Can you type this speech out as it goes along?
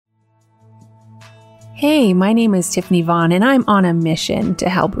Hey, my name is Tiffany Vaughn, and I'm on a mission to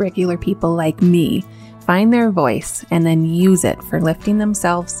help regular people like me find their voice and then use it for lifting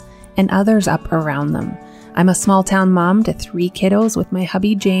themselves and others up around them. I'm a small town mom to 3 kiddos with my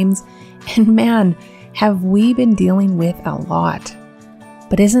hubby James, and man, have we been dealing with a lot.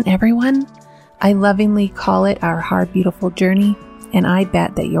 But isn't everyone? I lovingly call it our hard, beautiful journey, and I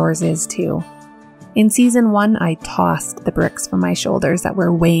bet that yours is too. In season 1, I tossed the bricks from my shoulders that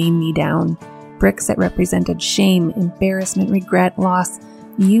were weighing me down. Bricks that represented shame, embarrassment, regret, loss.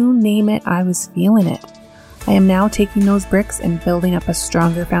 You name it, I was feeling it. I am now taking those bricks and building up a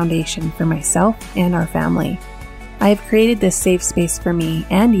stronger foundation for myself and our family. I have created this safe space for me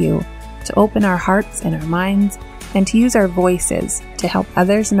and you to open our hearts and our minds and to use our voices to help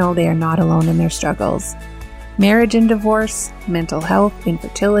others know they are not alone in their struggles. Marriage and divorce, mental health,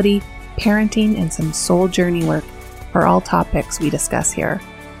 infertility, parenting, and some soul journey work are all topics we discuss here.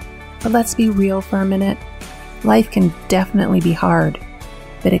 But let's be real for a minute. Life can definitely be hard,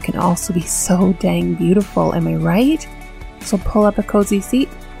 but it can also be so dang beautiful, am I right? So pull up a cozy seat,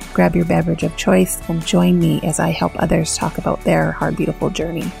 grab your beverage of choice, and join me as I help others talk about their hard, beautiful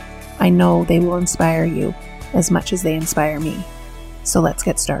journey. I know they will inspire you as much as they inspire me. So let's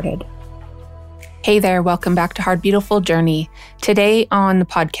get started. Hey there, welcome back to Hard Beautiful Journey. Today on the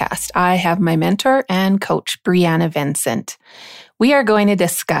podcast, I have my mentor and coach, Brianna Vincent. We are going to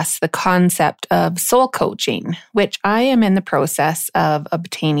discuss the concept of soul coaching, which I am in the process of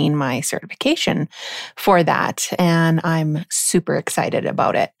obtaining my certification for that, and I'm super excited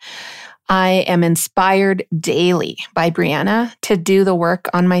about it. I am inspired daily by Brianna to do the work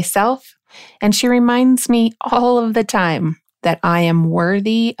on myself, and she reminds me all of the time that I am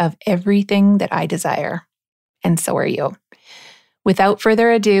worthy of everything that I desire, and so are you. Without further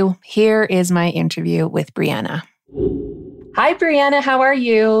ado, here is my interview with Brianna. Hi, Brianna. How are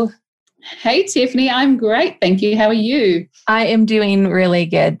you? Hey, Tiffany. I'm great. Thank you. How are you? I am doing really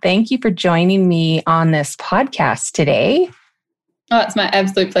good. Thank you for joining me on this podcast today. Oh, it's my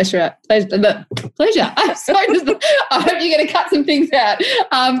absolute pleasure. Pleasure. I'm sorry. I hope you're going to cut some things out.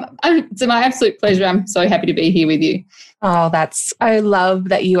 It's my absolute pleasure. I'm so happy to be here with you. Oh, I love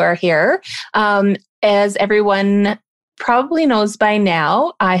that you are here. As everyone probably knows by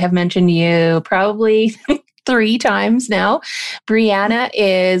now, I have mentioned you probably 3 times now. Brianna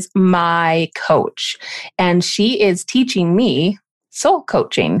is my coach, and she is teaching me soul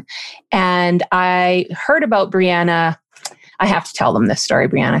coaching. And I heard about Brianna. I have to tell them this story,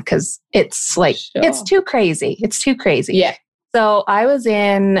 Brianna, because it's like, It's too crazy. It's too crazy. Yeah. So I was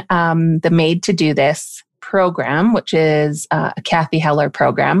in the Made to Do This program, which is a Kathy Heller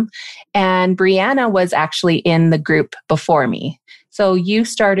program. And Brianna was actually in the group before me. So you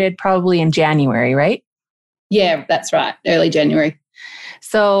started probably in January, right? Yeah, that's right. Early January.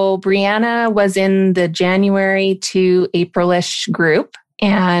 So Brianna was in the January to April-ish group.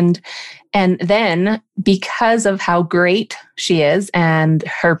 And then because of how great she is and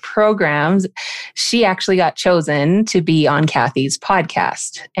her programs, she actually got chosen to be on Kathy's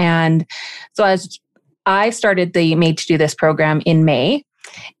podcast. And so as I started the Made to Do This program in May,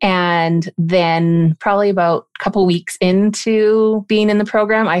 and then probably about a couple weeks into being in the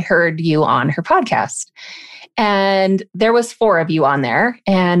program, I heard you on her podcast. And there was 4 of you on there.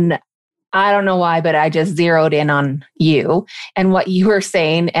 And I don't know why, but I just zeroed in on you and what you were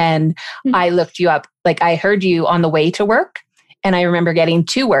saying. And I looked you up. Like, I heard you on the way to work. And I remember getting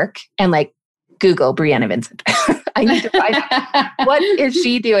to work and like, Google Brianna Vincent. I need to find out what is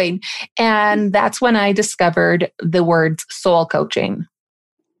she doing. And that's when I discovered the words soul coaching.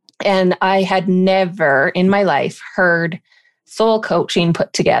 And I had never in my life heard soul coaching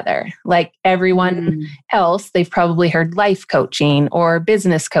put together. Like everyone else, they've probably heard life coaching or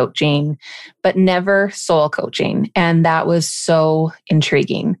business coaching, but never soul coaching. And that was so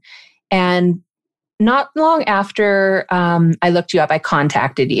intriguing. And not long after I looked you up, I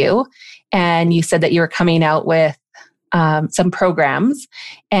contacted you, and you said that you were coming out with some programs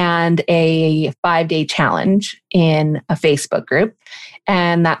and a 5-day challenge in a Facebook group.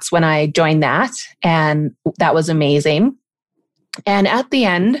 And that's when I joined that. And that was amazing. And at the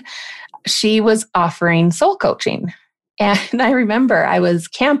end, she was offering soul coaching. And I remember I was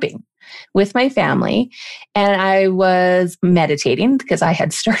camping with my family and I was meditating because I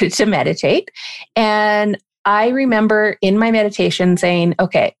had started to meditate. And I remember in my meditation saying,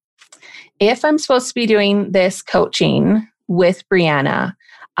 okay, if I'm supposed to be doing this coaching with Brianna,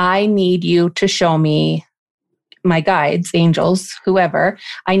 I need you to show me my guides, angels, whoever.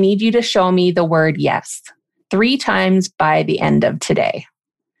 I need you to show me the word yes 3 times by the end of today.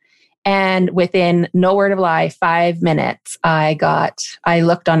 And within, no word of lie, 5 minutes, I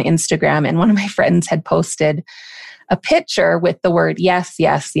looked on Instagram and one of my friends had posted a picture with the word yes,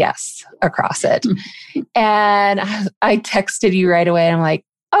 yes, yes across it. And I texted you right away. And I'm like,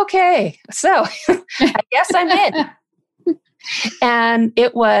 okay, so I guess I'm in. And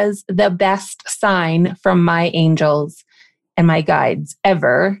it was the best sign from my angels and my guides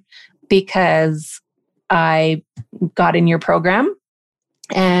ever, because I got in your program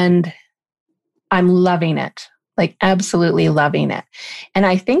and I'm loving it, like absolutely loving it. And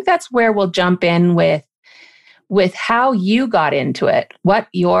I think that's where we'll jump in with how you got into it, what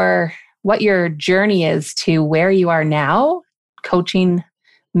your journey is to where you are now, coaching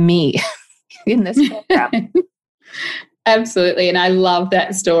me in this program. Absolutely. And I love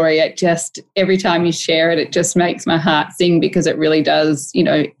that story. It just, every time you share it, it just makes my heart sing, because it really does,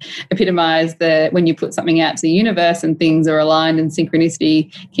 epitomize when you put something out to the universe and things are aligned and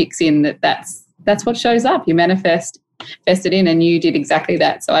synchronicity kicks in, that's what shows up. You manifest it in, and you did exactly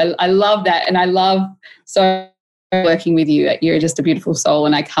that. So I love that. And I love so working with you. You're just a beautiful soul,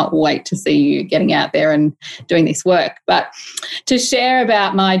 and I can't wait to see you getting out there and doing this work. But to share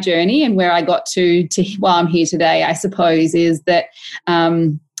about my journey and where I got to why I'm here today, I suppose, is that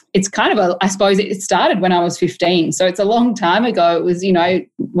it's kind of I suppose it started when I was 15. So it's a long time ago. It was,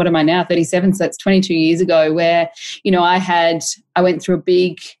 what am I now? 37. So that's 22 years ago, where, I went through a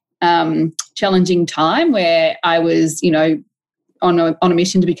big challenging time where I was, on a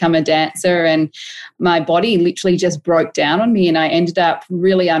mission to become a dancer, and my body literally just broke down on me, and I ended up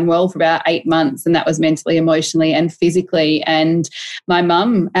really unwell for about 8 months, and that was mentally, emotionally and physically. And my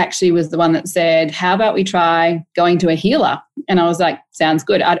mum actually was the one that said, how about we try going to a healer? And I was like, sounds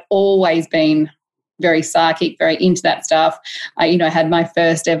good. I'd always been very psychic, very into that stuff. I, had my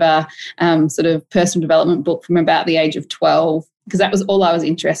first ever sort of personal development book from about the age of 12, because that was all I was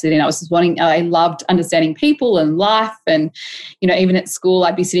interested in. I loved understanding people and life. And, even at school,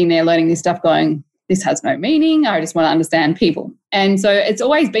 I'd be sitting there learning this stuff going, this has no meaning. I just want to understand people. And so it's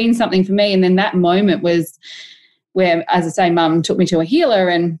always been something for me. And then that moment was where, as I say, Mum took me to a healer,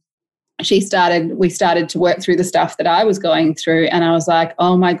 and we started to work through the stuff that I was going through. And I was like,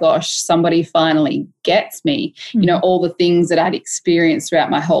 oh my gosh, somebody finally gets me. All the things that I'd experienced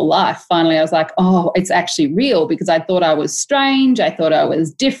throughout my whole life. Finally, I was like, oh, it's actually real, because I thought I was strange. I thought I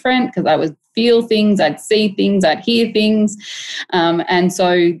was different, because I would feel things, I'd see things, I'd hear things. And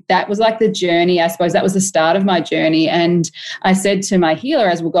so that was like the journey, I suppose. That was the start of my journey. And I said to my healer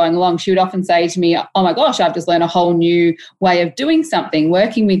as we're going along, she would often say to me, oh my gosh, I've just learned a whole new way of doing something,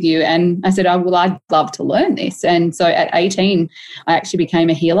 working with you. And I said, oh, well, I'd love to learn this. And so at 18, I actually became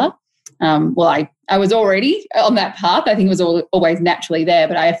a healer. I was already on that path. I think it was always naturally there,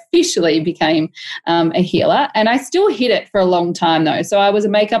 but I officially became a healer, and I still hid it for a long time though. So I was a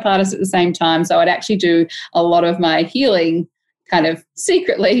makeup artist at the same time. So I'd actually do a lot of my healing kind of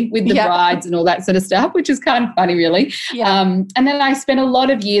secretly with the brides and all that sort of stuff, which is kind of funny, really. Yeah. And then I spent a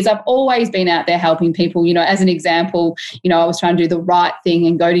lot of years, I've always been out there helping people, as an example, I was trying to do the right thing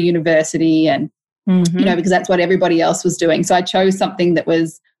and go to university and, because that's what everybody else was doing. So I chose something that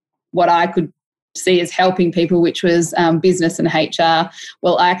was what I could see as helping people, which was business and HR.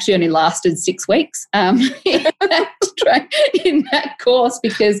 Well, I actually only lasted 6 weeks in that course,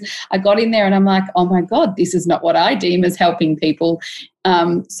 because I got in there and I'm like, oh my God, this is not what I deem as helping people.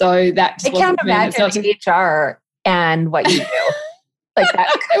 So that just I can't imagine HR and what you do. Like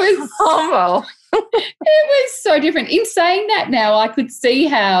that. It was combo. It was so different. In saying that now, I could see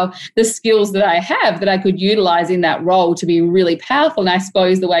how the skills that I have that I could utilize in that role to be really powerful. And I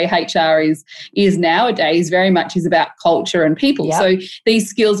suppose the way HR is nowadays very much is about culture and people. Yep. So these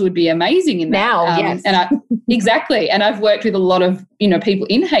skills would be amazing in that. Now, yes. And exactly. And I've worked with a lot of, people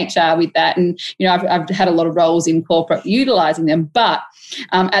in HR with that. And, I've had a lot of roles in corporate utilizing them. But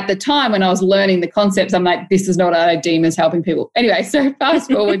at the time when I was learning the concepts, I'm like, this is not what I deem as helping people. Anyway, so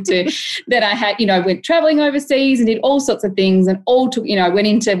fast forward to then I had, went traveling overseas and did all sorts of things, and all took, went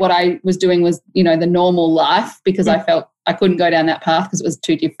into what I was doing was, the normal life, because I felt I couldn't go down that path because it was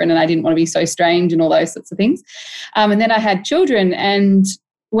too different and I didn't want to be so strange and all those sorts of things. And then I had children, and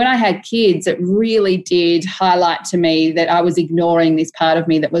when I had kids, it really did highlight to me that I was ignoring this part of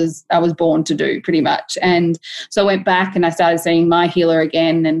me that I was born to do, pretty much. And so I went back and I started seeing my healer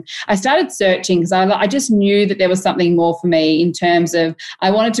again, and I started searching because I just knew that there was something more for me in terms of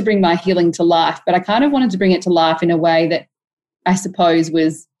I wanted to bring my healing to life, but I kind of wanted to bring it to life in a way that I suppose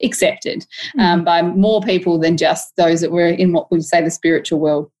was accepted by more people than just those that were in what we say the spiritual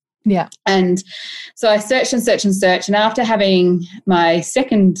world. Yeah. And so I searched and searched and searched. And after having my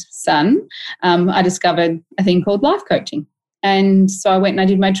second son, I discovered a thing called life coaching. And so I went and I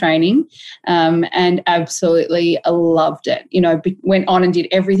did my training and absolutely loved it. Went on and did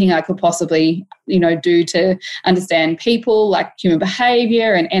everything I could possibly, do to understand people, like human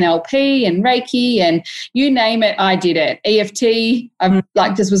behavior and NLP and Reiki and you name it, I did it. EFT,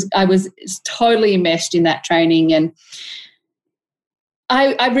 I was totally enmeshed in that training. And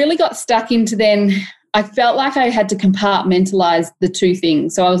I really got stuck into then, I felt like I had to compartmentalize the two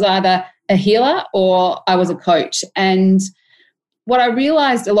things. So I was either a healer or I was a coach. And what I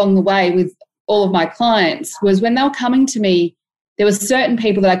realized along the way with all of my clients was when they were coming to me, there were certain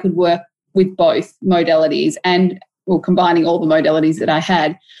people that I could work with both modalities and combining all the modalities that I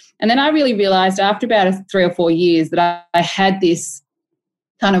had. And then I really realized after about 3 or 4 years that I had this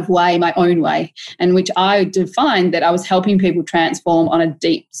kind of way, my own way, and which I defined that I was helping people transform on a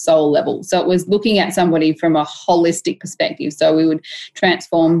deep soul level. So it was looking at somebody from a holistic perspective. So we would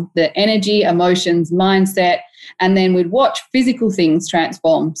transform the energy, emotions, mindset, and then we'd watch physical things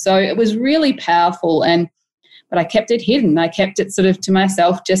transform. So it was really powerful, but I kept it hidden. I kept it sort of to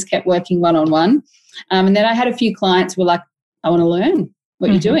myself, just kept working one-on-one. And then I had a few clients who were like, I want to learn what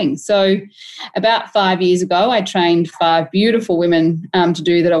you're doing. So about 5 years ago, I trained 5 beautiful women to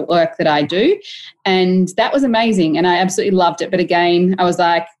do the work that I do. And that was amazing. And I absolutely loved it. But again, I was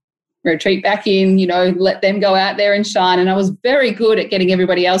like, retreat back in, let them go out there and shine. And I was very good at getting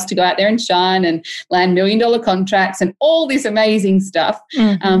everybody else to go out there and shine and land $1 million contracts and all this amazing stuff,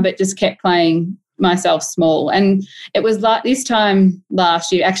 but just kept playing myself small. And it was like this time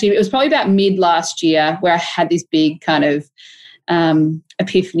last year, actually, it was probably about mid last year where I had this big kind of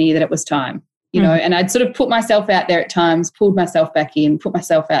epiphany that it was time, and I'd sort of put myself out there at times, pulled myself back in, put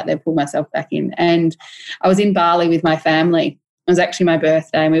myself out there, pulled myself back in. And I was in Bali with my family. It was actually my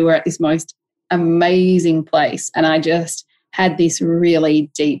birthday and we were at this most amazing place. And I just had this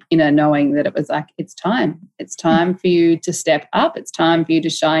really deep inner knowing that it was like, it's time. It's time for you to step up. It's time for you to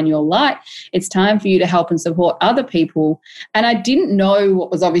shine your light. It's time for you to help and support other people. And I didn't know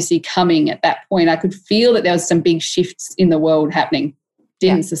what was obviously coming at that point. I could feel that there was some big shifts in the world happening.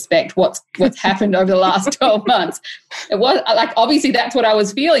 Didn't suspect what's happened over the last 12 months. It was like, obviously that's what I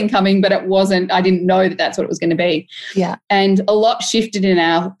was feeling coming, but it wasn't, I didn't know that that's what it was going to be. Yeah. And a lot shifted in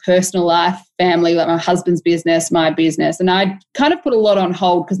our personal life, family, like my husband's business, my business. And I kind of put a lot on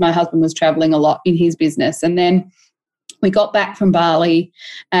hold because my husband was traveling a lot in his business. And then we got back from Bali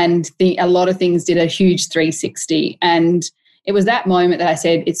and a lot of things did a huge 360. And it was that moment that I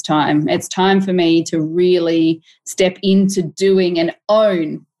said, it's time. It's time for me to really step into doing and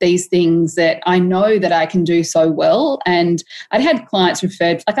own these things that I know that I can do so well. And I'd had clients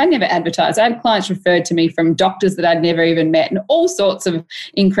referred, like I never advertised. I had clients referred to me from doctors that I'd never even met and all sorts of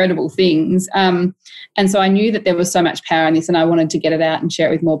incredible things. And so I knew that there was so much power in this and I wanted to get it out and share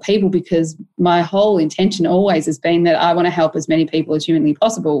it with more people because my whole intention always has been that I want to help as many people as humanly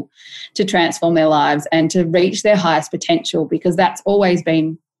possible to transform their lives and to reach their highest potential, because that's always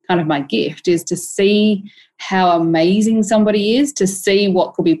been kind of my gift, is to see how amazing somebody is, to see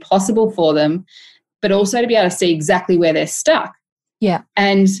what could be possible for them, but also to be able to see exactly where they're stuck. Yeah.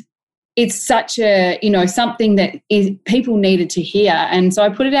 And it's such a, something that people needed to hear. And so I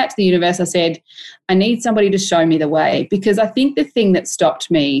put it out to the universe. I said, I need somebody to show me the way, because I think the thing that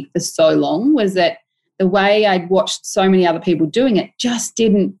stopped me for so long was that the way I'd watched so many other people doing it just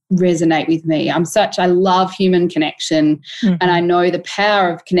didn't resonate with me. I love human connection, and I know the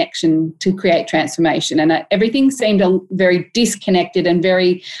power of connection to create transformation. And everything seemed very disconnected and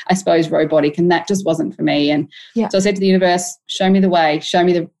very, I suppose, robotic, and that just wasn't for me. And so I said to the universe, show me the way,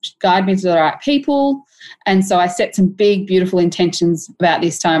 guide me to the right people. And so I set some big, beautiful intentions about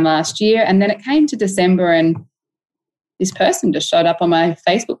this time last year. And then it came to December and this person just showed up on my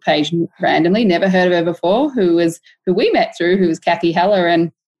Facebook page randomly, never heard of her before, who we met through, who was Kathy Heller.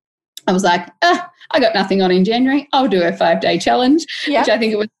 And I was like, I got nothing on in January. I'll do a 5-day challenge, which I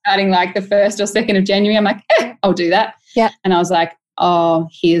think it was starting like the 1st or 2nd of January. I'm like, I'll do that. Yeah. And I was like, oh,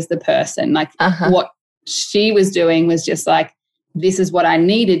 here's the person. Like what she was doing was just like, this is what I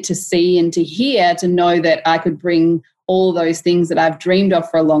needed to see and to hear to know that I could bring all those things that I've dreamed of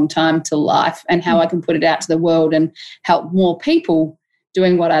for a long time to life, and how I can put it out to the world and help more people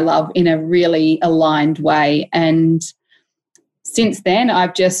doing what I love in a really aligned way. And since then,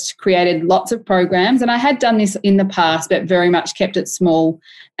 I've just created lots of programs, and I had done this in the past, but very much kept it small.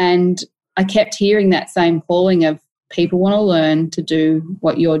 And I kept hearing that same calling of people want to learn to do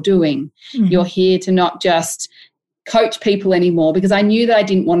what you're doing. You're here to not just coach people anymore, because I knew that I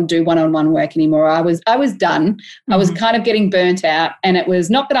didn't want to do one-on-one work anymore. I was done. I was kind of getting burnt out, and it was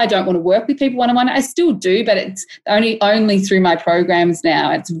not that I don't want to work with people one-on-one. I still do, but it's only through my programs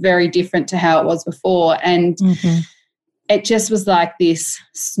now. It's very different to how it was before. And it just was like this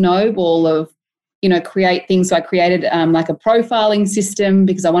snowball of, create things. So I created like a profiling system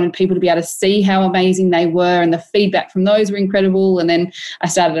because I wanted people to be able to see how amazing they were, and the feedback from those were incredible. And then I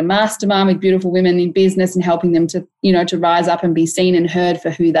started a mastermind with beautiful women in business and helping them to, to rise up and be seen and heard for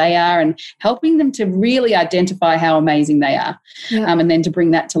who they are, and helping them to really identify how amazing they are, and then to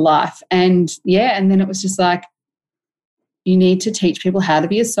bring that to life. And then it was just like, you need to teach people how to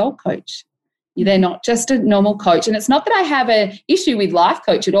be a soul coach. They're not just a normal coach. And it's not that I have an issue with life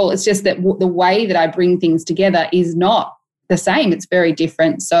coach at all. It's just that the way that I bring things together is not the same. It's very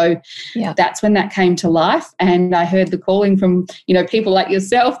different. So that's when that came to life. And I heard the calling from, people like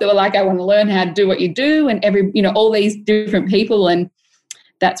yourself that were like, I want to learn how to do what you do, and all these different people. And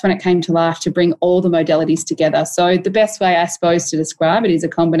that's when it came to life, to bring all the modalities together. So the best way, I suppose, to describe it is a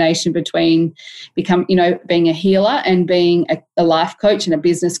combination between being a healer and being a life coach and a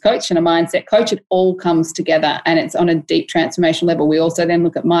business coach and a mindset coach. It all comes together, and it's on a deep transformation level. We also then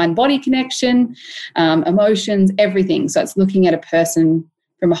look at mind-body connection, emotions, everything. So it's looking at a person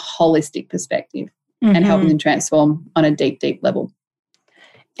from a holistic perspective and helping them transform on a deep, deep level.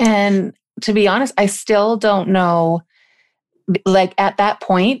 And to be honest, I still don't know. Like at that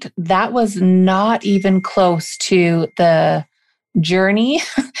point, that was not even close to the journey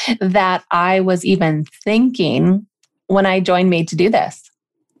that I was even thinking when I joined Made to Do This.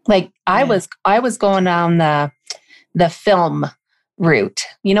 Like I was going down the film route.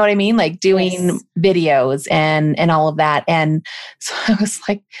 You know what I mean? Like doing videos and all of that. And so I was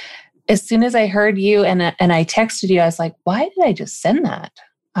like, as soon as I heard you and I texted you, I was like, why did I just send that?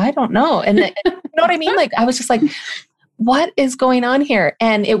 I don't know. And you know what I mean? Like I was just like, what is going on here?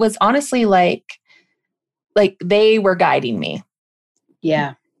 And it was honestly like they were guiding me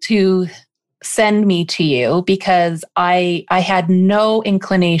to send me to you, because I had no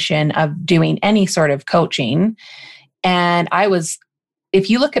inclination of doing any sort of coaching. And if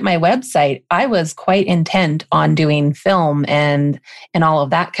you look at my website, I was quite intent on doing film and all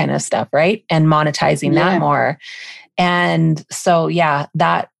of that kind of stuff, right? And monetizing that more. And so,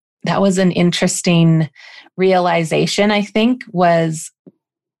 that was an interesting realization, I think, was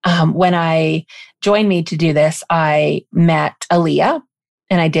when I joined Made to Do This, I met Aaliyah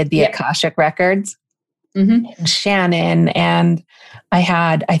and I did the Akashic Records, and Shannon, and I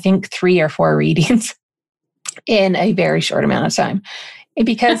had, I think, 3 or 4 readings in a very short amount of time,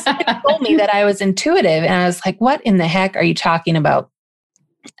 because it told me that I was intuitive. And I was like, what in the heck are you talking about?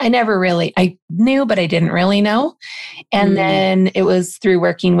 I knew, but I didn't really know. And then it was through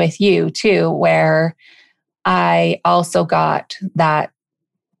working with you too, where I also got that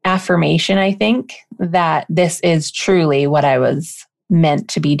affirmation, I think, that this is truly what I was meant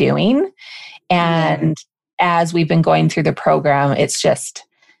to be doing. And as we've been going through the program, it's just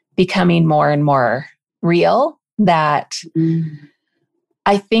becoming more and more real that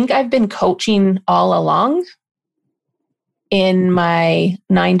I think I've been coaching all along in my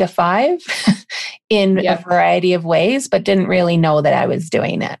 9 to 5 in a variety of ways, but didn't really know that I was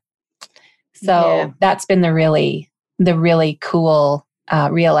doing it. So that's been the really cool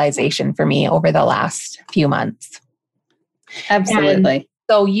realization for me over the last few months. Absolutely. And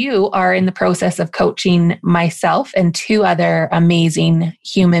so you are in the process of coaching myself and 2 other amazing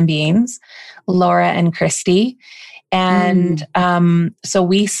human beings, Laura and Christy. And so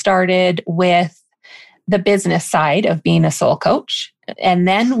we started with the business side of being a soul coach. And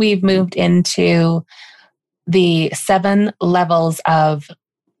then we've moved into the 7 levels of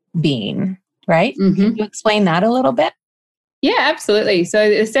being, right? Can you explain that a little bit? Yeah, absolutely.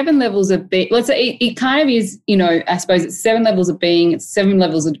 So the 7 levels of being, let's say it kind of is, I suppose it's 7 levels of being, it's 7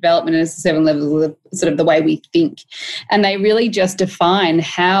 levels of development, and it's 7 levels of sort of the way we think. And they really just define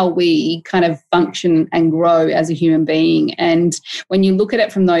how we kind of function and grow as a human being. And when you look at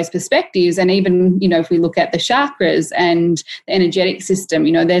it from those perspectives, and even, if we look at the chakras and the energetic system,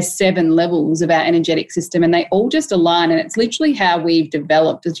 there's 7 levels of our energetic system, and they all just align. And it's literally how we've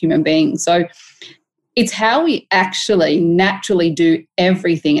developed as human beings. So it's how we actually naturally do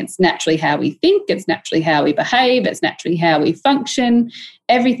everything. It's naturally how we think. It's naturally how we behave. It's naturally how we function,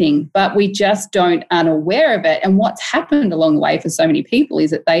 everything. But we just aren't aware of it. And what's happened along the way for so many people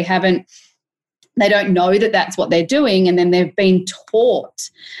is that they don't know that that's what they're doing. And then they've been taught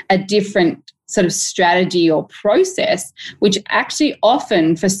a different sort of strategy or process, which actually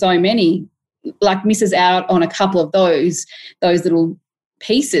often for so many, like misses out on a couple of those little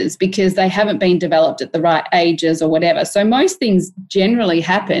pieces because they haven't been developed at the right ages or whatever. So most things generally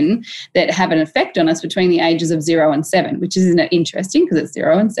happen that have an effect on us between the ages of 0 and 7, which isn't it interesting because it's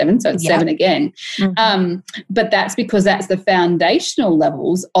 0 and 7, so it's 7 again. But that's because that's the foundational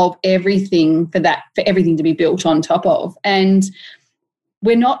levels of everything for everything to be built on top of. And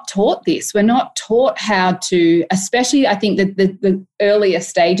we're not taught this. We're not taught how to, especially I think that the earlier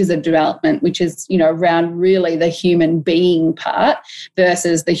stages of development, which is, around really the human being part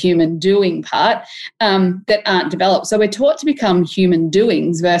versus the human doing part, that aren't developed. So we're taught to become human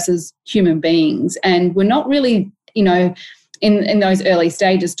doings versus human beings. And we're not really, in those early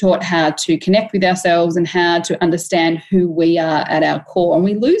stages taught how to connect with ourselves and how to understand who we are at our core. And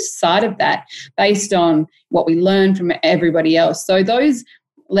we lose sight of that based on what we learn from everybody else. So those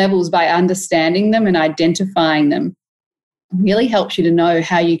levels, by understanding them and identifying them, really helps you to know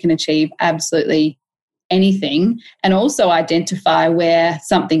how you can achieve absolutely anything, and also identify where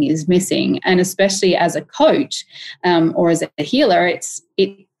something is missing. And especially as a coach or as a healer, it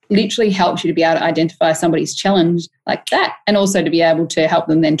literally helps you to be able to identify somebody's challenge like that, and also to be able to help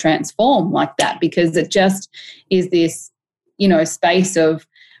them then transform like that, because it just is this, space of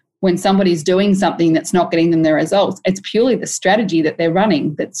when somebody's doing something that's not getting them their results, it's purely the strategy that they're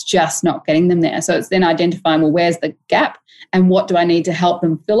running that's just not getting them there. So it's then identifying, well, where's the gap and what do I need to help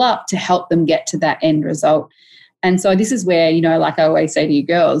them fill up to help them get to that end result? And so this is where, like I always say to you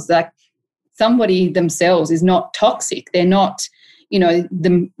girls, like somebody themselves is not toxic. They're not,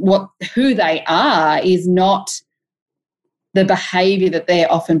 who they are is not the behavior that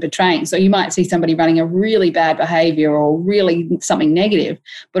they're often portraying. So you might see somebody running a really bad behavior or really something negative,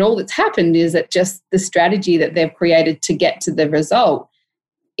 but all that's happened is that just the strategy that they've created to get to the result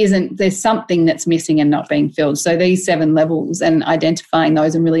there's something that's missing and not being filled. So these 7 levels and identifying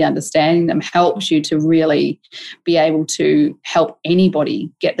those and really understanding them helps you to really be able to help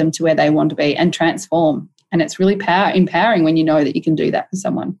anybody get them to where they want to be and transform. And it's really empowering when you know that you can do that for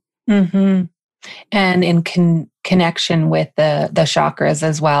someone. Mm-hmm. And in connection with the chakras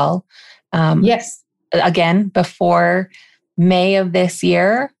as well. Yes. Again, before May of this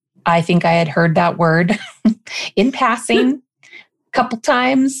year, I think I had heard that word in passing a couple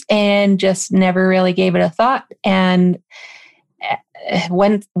times and just never really gave it a thought. And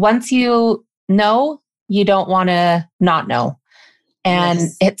once you know, you don't want to not know. And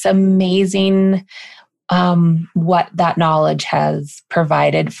It's amazing what that knowledge has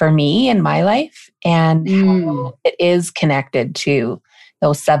provided for me in my life, and how it is connected to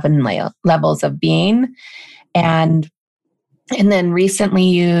those 7 levels of being. And then recently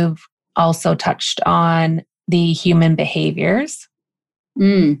you've also touched on the human behaviors.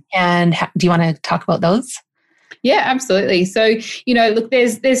 And do you want to talk about those? Yeah, absolutely. So, look,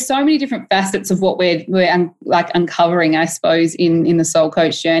 there's so many different facets of what we're uncovering, I suppose, in the soul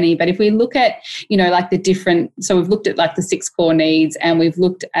coach journey. But if we look at, so we've looked at like the 6 core needs, and we've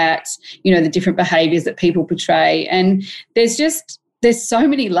looked at, the different behaviors that people portray. And there's so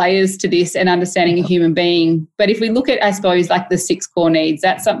many layers to this and understanding a human being. But if we look at, I suppose, like the 6 core needs,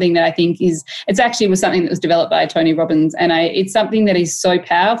 that's something that I think was something that was developed by Tony Robbins. And it's something that is so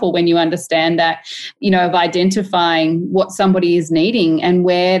powerful when you understand that, of identifying what somebody is needing and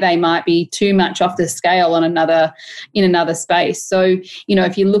where they might be too much off the scale in another space. So,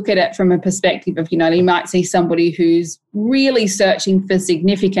 if you look at it from a perspective of, you might see somebody who's really searching for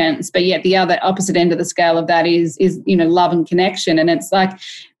significance, but yet the other opposite end of the scale of that is love and connection. And it's like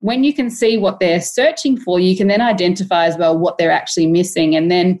when you can see what they're searching for, you can then identify as well what they're actually missing.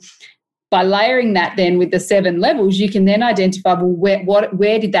 And then by layering that then with the 7 levels, you can then identify, well,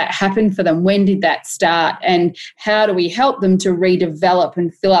 where did that happen for them? When did that start? And how do we help them to redevelop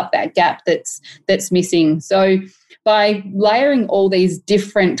and fill up that gap that's missing? So by layering all these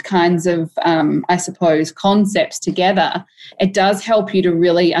different kinds of, I suppose, concepts together, it does help you to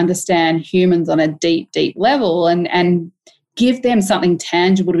really understand humans on a deep, deep level and give them something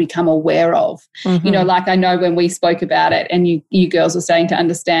tangible to become aware of. Like I know when we spoke about it and you girls were saying to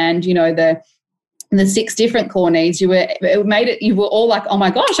understand, the 6 different core needs, you were all like, oh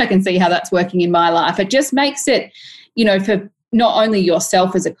my gosh, I can see how that's working in my life. It just makes it, for not only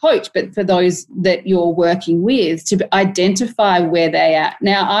yourself as a coach, but for those that you're working with to identify where they're at.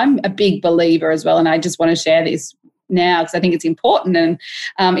 Now, I'm a big believer as well, and I just want to share this now because I think it's important,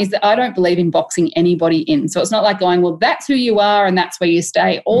 and is that I don't believe in boxing anybody in. So it's not like going, well, that's who you are and that's where you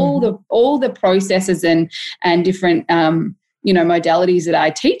stay. All the processes and different modalities that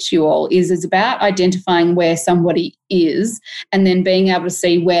I teach you all is about identifying where somebody is and then being able to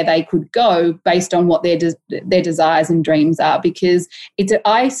see where they could go based on what their desires and dreams are. Because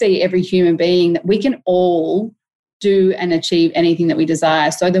I see every human being that we can all do and achieve anything that we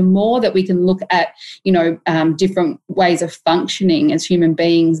desire. So the more that we can look at, different ways of functioning as human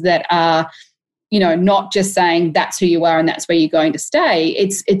beings that are, not just saying that's who you are and that's where you're going to stay.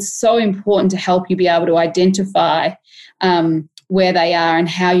 It's so important to help you be able to identify where they are and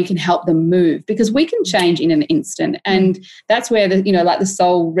how you can help them move, because we can change in an instant. And that's where like the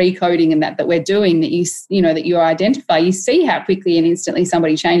soul recoding and that we're doing, that you identify, you see how quickly and instantly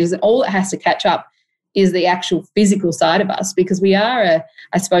somebody changes, and all that has to catch up is the actual physical side of us, because we are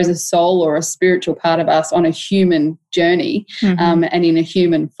a soul or a spiritual part of us on a human journey, and in a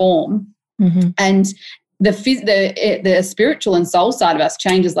human form. And the spiritual and soul side of us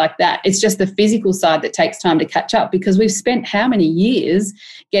changes like that. It's just the physical side that takes time to catch up, because we've spent how many years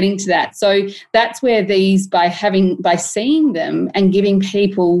getting to that. So that's where by seeing them and giving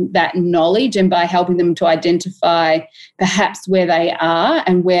people that knowledge, and by helping them to identify perhaps where they are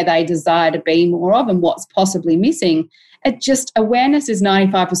and where they desire to be more of and what's possibly missing. Awareness is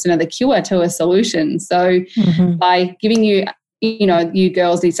 95% of the cure to a solution. So by giving you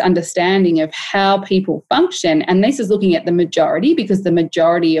girls this understanding of how people function, and this is looking at the majority, because the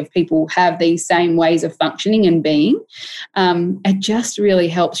majority of people have these same ways of functioning and being, it just really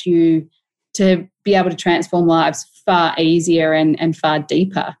helps you to be able to transform lives far easier and far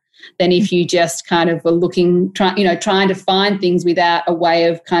deeper than if you just kind of were trying to find things without a way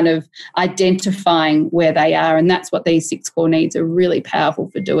of kind of identifying where they are. And that's what these 6 core needs are really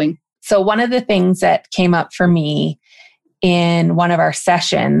powerful for doing. So one of the things that came up for me in one of our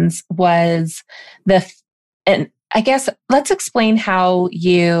sessions was and I guess let's explain how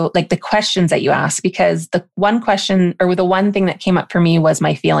the questions that you asked, because the one question, or the one thing that came up for me, was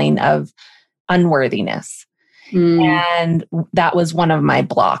my feeling of unworthiness. And that was one of my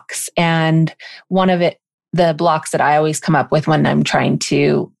blocks. And one of the blocks that I always come up with when I'm trying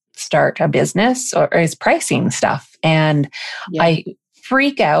to start a business is pricing stuff. And I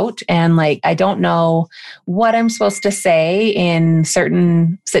freak out, and I don't know what I'm supposed to say in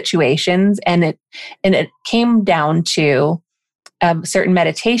certain situations. And it came down to a certain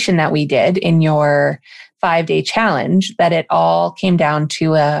meditation that we did in your 5-day challenge, that it all came down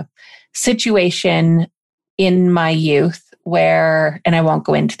to a situation in my youth where, and I won't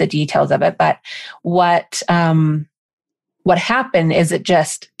go into the details of it, but what happened is it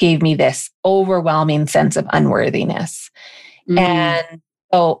just gave me this overwhelming sense of unworthiness. And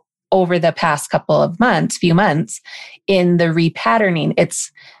so over the past few months in the repatterning,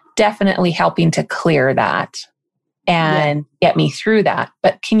 it's definitely helping to clear that and get me through that.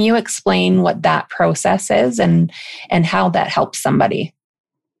 But can you explain what that process is and how that helps somebody?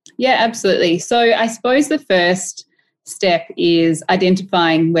 Yeah, absolutely. So I suppose the first step is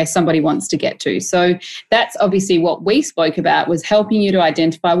identifying where somebody wants to get to. So that's obviously what we spoke about, was helping you to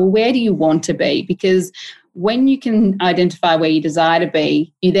identify, well, where do you want to be? Because when you can identify where you desire to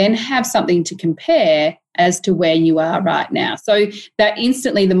be, you then have something to compare as to where you are right now. So that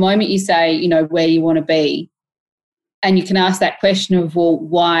instantly, the moment you say, where you want to be, and you can ask that question of, well,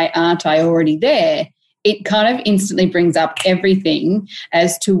 why aren't I already there? It kind of instantly brings up everything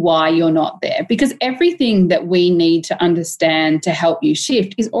as to why you're not there, because everything that we need to understand to help you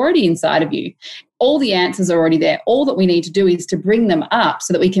shift is already inside of you. All the answers are already there. All that we need to do is to bring them up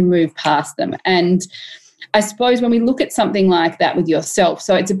so that we can move past them. And I suppose when we look at something like that with yourself,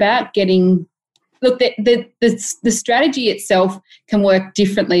 so it's about the strategy itself can work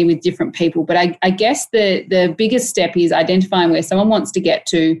differently with different people, but I guess the biggest step is identifying where someone wants to get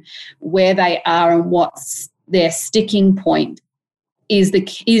to, where they are, and what's their sticking point is the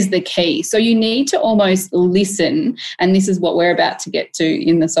key. So you need to almost listen, and this is what we're about to get to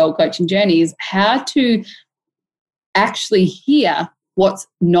in the soul coaching journey, is how to actually hear what's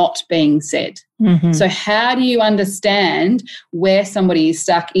not being said. So how do you understand where somebody is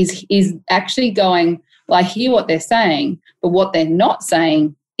stuck, is actually going, well, I hear what they're saying, but what they're not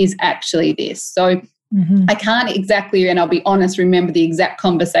saying is actually this. So I can't exactly, and I'll be honest, remember the exact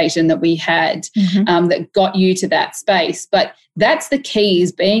conversation that we had that got you to that space. But that's the key,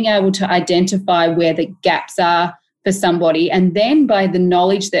 is being able to identify where the gaps are for somebody, and then by the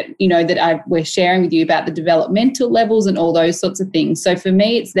knowledge that we're sharing with you about the developmental levels and all those sorts of things. So for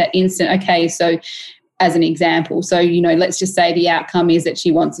me, it's that instant. Okay, so as an example, so let's just say the outcome is that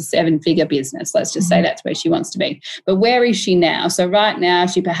she wants a 7-figure business. Let's just say that's where she wants to be. But where is she now? So right now,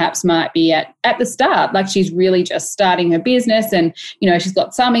 she perhaps might be at the start, like she's really just starting her business, and she's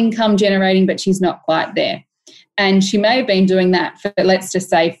got some income generating, but she's not quite there. And she may have been doing that for, let's just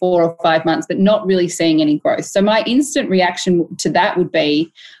say, 4 or 5 months, but not really seeing any growth. So my instant reaction to that would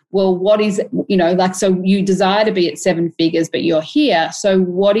be, well, what is, like, so you desire to be at 7 figures, but you're here. So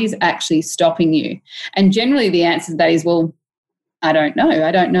what is actually stopping you? And generally the answer to that is, well, I don't know.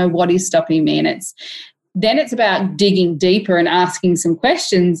 I don't know what is stopping me. And it's about digging deeper and asking some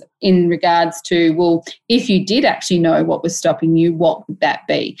questions in regards to, well, if you did actually know what was stopping you, what would that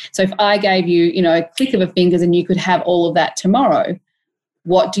be? So if I gave you, a click of a fingers and you could have all of that tomorrow,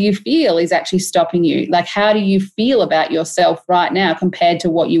 what do you feel is actually stopping you? Like, how do you feel about yourself right now compared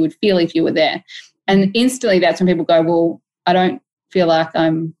to what you would feel if you were there? And instantly that's when people go, well, I don't feel like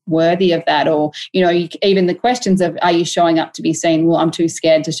I'm worthy of that. Or, even the questions of, are you showing up to be seen? Well, I'm too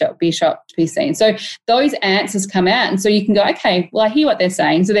scared to be seen. So those answers come out. And so you can go, okay, well, I hear what they're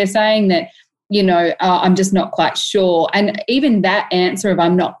saying. So they're saying that, I'm just not quite sure. And even that answer of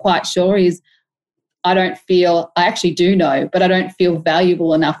I'm not quite sure is, I actually do know, but I don't feel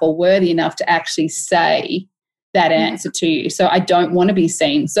valuable enough or worthy enough to actually say that answer to you. So I don't want to be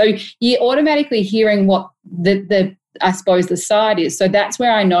seen. So you're automatically hearing what I suppose the side is. So that's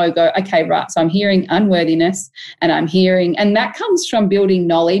where I go, okay, right. So I'm hearing unworthiness and and that comes from building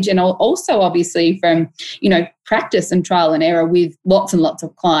knowledge and also obviously from, practice and trial and error with lots and lots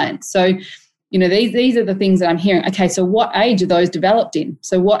of clients. So these are the things that I'm hearing. Okay, so what age are those developed in?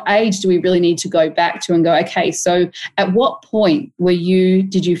 So what age do we really need to go back to and go, okay, so at what point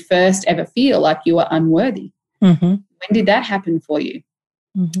did you first ever feel like you were unworthy? Mm-hmm. When did that happen for you?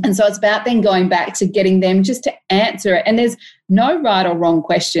 Mm-hmm. And so it's about then going back to getting them just to answer it. And there's no right or wrong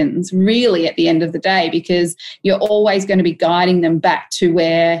questions really at the end of the day, because you're always going to be guiding them back to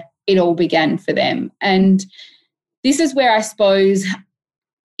where it all began for them. And this is where I suppose,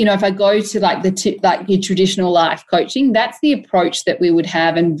 if I go to like your traditional life coaching, that's the approach that we would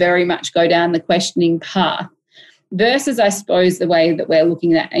have and very much go down the questioning path, versus I suppose the way that we're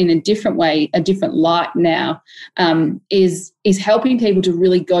looking at in a different way, a different light now, is helping people to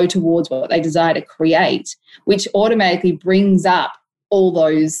really go towards what they desire to create, which automatically brings up all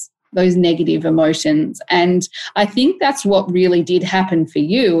those negative emotions. And I think that's what really did happen for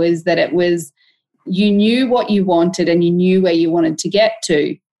you, is that it was, you knew what you wanted and you knew where you wanted to get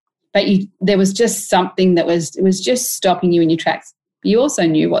to, but there was just something that was just stopping you in your tracks. You also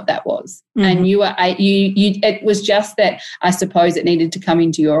knew what that was. Mm-hmm. And it was just that, I suppose, it needed to come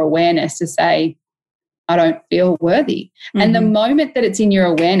into your awareness to say, I don't feel worthy. Mm-hmm. And the moment that it's in your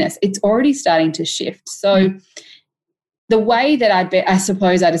awareness, it's already starting to shift. So the way that I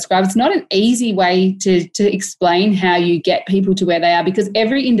suppose I describe, it's not an easy way to explain how you get people to where they are, because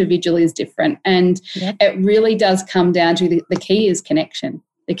every individual is different. And it really does come down to the key is connection.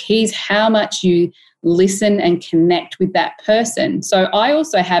 The key is how much you listen and connect with that person. So I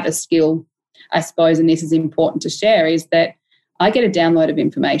also have a skill, I suppose, and this is important to share, is that I get a download of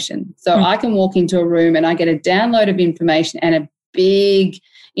information. So I can walk into a room and I get a download of information and a big,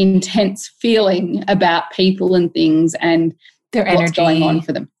 intense feeling about people and things and their what's energy going on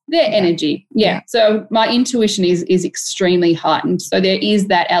for them. Their energy. Yeah. So my intuition is extremely heightened. So there is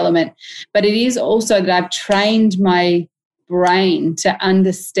that element. But it is also that I've trained my brain to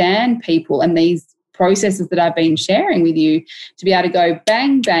understand people and these processes that I've been sharing with you, to be able to go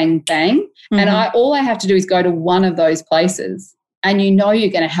bang, bang, bang. Mm-hmm. And all I have to do is go to one of those places, and you're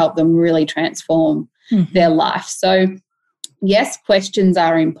going to help them really transform their life. So yes, questions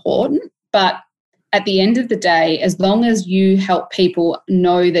are important, but at the end of the day, as long as you help people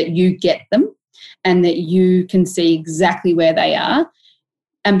know that you get them and that you can see exactly where they are,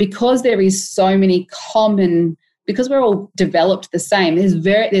 and because there is so many common, because we're all developed the same,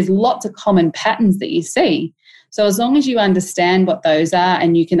 there's lots of common patterns that you see. So as long as you understand what those are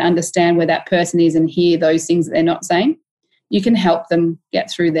and you can understand where that person is and hear those things that they're not saying, you can help them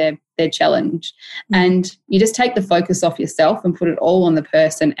get through their challenge. And you just take the focus off yourself and put it all on the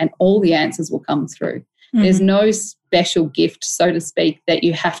person, and all the answers will come through. There's no special gift, so to speak, that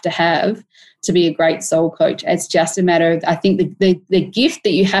you have to be a great soul coach. It's just a matter of, I think the gift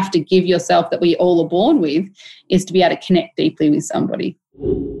that you have to give yourself, that we all are born with, is to be able to connect deeply with somebody.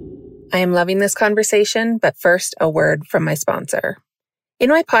 I am loving this conversation, but first, a word from my sponsor. In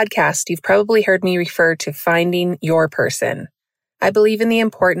my podcast, you've probably heard me refer to finding your person. I believe in the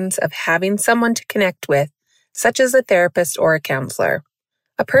importance of having someone to connect with, such as a therapist or a counselor,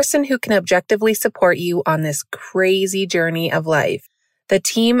 a person who can objectively support you on this crazy journey of life. The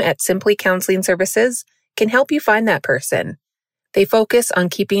team at Simply Counseling Services can help you find that person. They focus on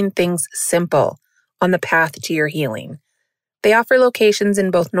keeping things simple on the path to your healing. They offer locations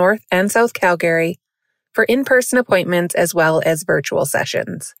in both North and South Calgary for in-person appointments as well as virtual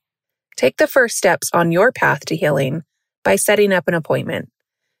sessions. Take the first steps on your path to healing by setting up an appointment.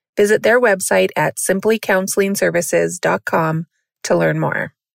 Visit their website at simplycounselingservices.com to learn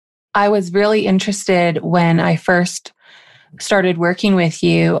more. I was really interested when I first started working with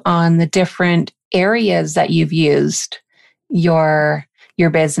you on the different areas that you've used your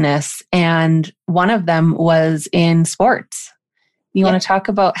business. And one of them was in sports. You want to talk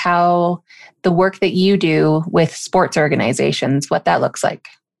about how the work that you do with sports organizations, what that looks like?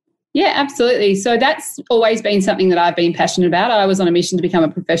 Yeah, absolutely. So that's always been something that I've been passionate about. I was on a mission to become a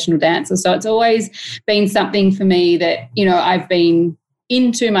professional dancer. So it's always been something for me that, I've been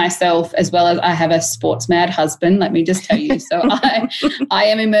into myself, as well as I have a sports mad husband, let me just tell you. So I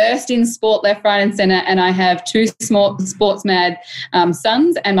am immersed in sport left, right and centre, and I have two small sports mad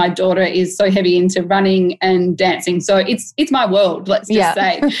sons, and my daughter is so heavy into running and dancing. So it's my world, let's just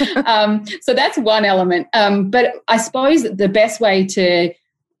say. So that's one element. But I suppose the best way to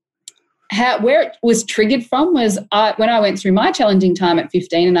where it was triggered from was when I went through my challenging time at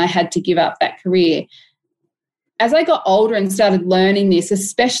 15 and I had to give up that career. As I got older and started learning this,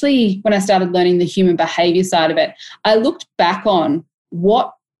 especially when I started learning the human behavior side of it, I looked back on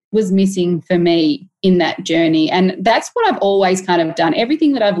what was missing for me in that journey. And that's what I've always kind of done.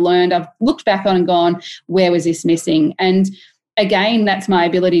 Everything that I've learned, I've looked back on and gone, where was this missing? And again, that's my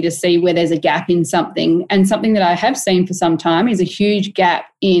ability to see where there's a gap in something. And something that I have seen for some time is a huge gap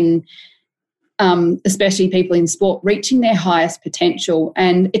in especially people in sport, reaching their highest potential.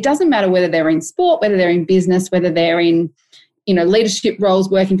 And it doesn't matter whether they're in sport, whether they're in business, whether they're in, leadership roles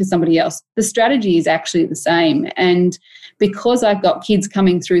working for somebody else. The strategy is actually the same. And because I've got kids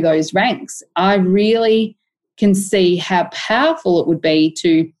coming through those ranks, I really can see how powerful it would be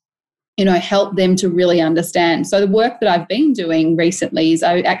to help them to really understand. So the work that I've been doing recently is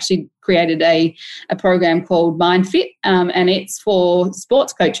I actually created a program called MindFit, and it's for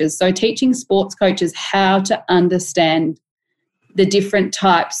sports coaches. So teaching sports coaches how to understand the different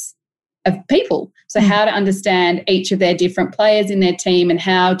types of people. So how to understand each of their different players in their team and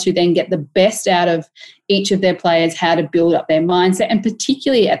how to then get the best out of each of their players, how to build up their mindset, and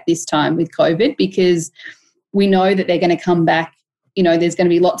particularly at this time with COVID, because we know that they're going to come back. There's going to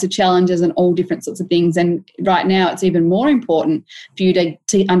be lots of challenges and all different sorts of things. And right now it's even more important for you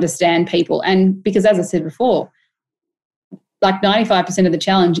to understand people. And because, as I said before, like 95% of the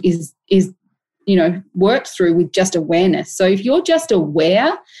challenge is worked through with just awareness. So if you're just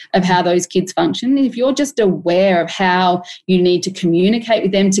aware of how those kids function, if you're just aware of how you need to communicate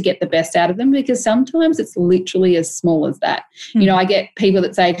with them to get the best out of them, because sometimes it's literally as small as that. Mm-hmm. I get people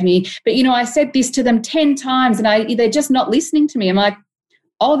that say to me, but I said this to them 10 times and they're just not listening to me. I'm like,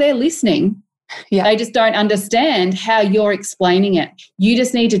 oh, they're listening. Yeah. They just don't understand how you're explaining it. You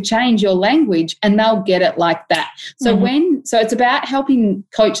just need to change your language and they'll get it like that. So so it's about helping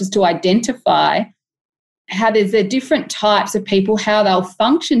coaches to identify how there's the different types of people, how they'll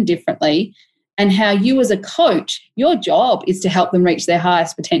function differently, and how you as a coach, your job is to help them reach their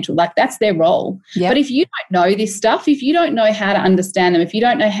highest potential. Like that's their role. Yep. But if you don't know this stuff, if you don't know how to understand them, if you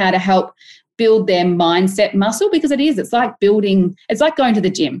don't know how to help build their mindset muscle, because it's like going to the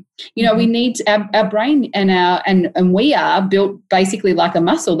gym. We need our brain and we are built basically like a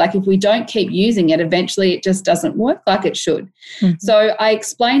muscle. Like if we don't keep using it, eventually it just doesn't work like it should. Mm-hmm. So I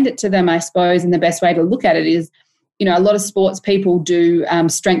explained it to them, I suppose, and the best way to look at it is, a lot of sports people do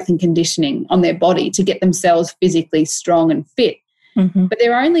strength and conditioning on their body to get themselves physically strong and fit. Mm-hmm. But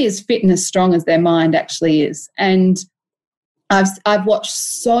they're only as fit and as strong as their mind actually is. And I've watched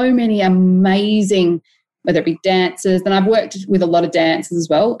so many amazing, whether it be dancers, and I've worked with a lot of dancers as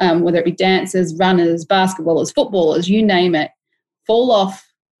well, whether it be dancers, runners, basketballers, footballers, you name it, fall off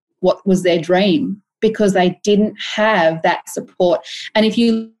what was their dream because they didn't have that support. And if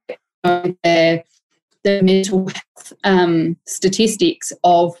you look at the mental health statistics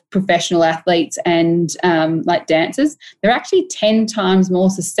of professional athletes and like dancers, they're actually 10 times more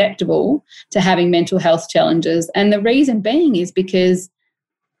susceptible to having mental health challenges. And the reason being is because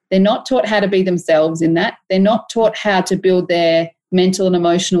they're not taught how to be themselves in that. They're not taught how to build their mental and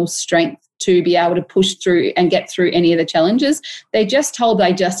emotional strength to be able to push through and get through any of the challenges. They're just told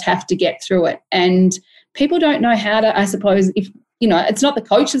they just have to get through it. And people don't know how to, I suppose, it's not the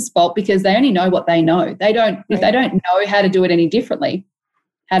coach's fault because they only know what they know. They don't, right. If they don't know how to do it any differently,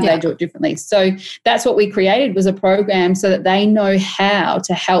 how do they do it differently? So that's what we created, was a program so that they know how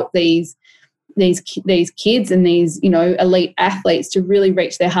to help these kids and these, elite athletes to really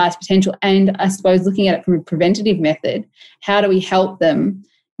reach their highest potential. And I suppose looking at it from a preventative method, how do we help them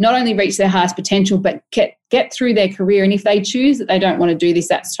not only reach their highest potential, but get through their career? And if they choose that they don't want to do this,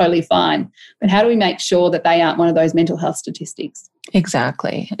 that's totally fine. But how do we make sure that they aren't one of those mental health statistics?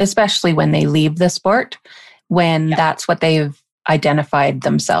 Exactly. Especially when they leave the sport, when that's what they've identified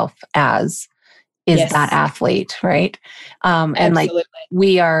themselves as. is that athlete, right? And like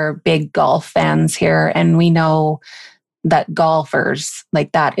we are big golf fans here, and we know that golfers,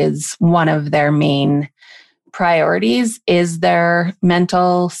 like that is one of their main priorities is their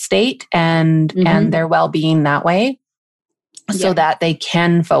mental state and their well-being that way, so that they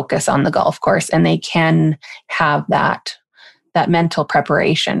can focus on the golf course and they can have that mental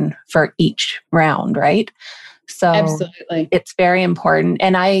preparation for each round, right? So absolutely, it's very important.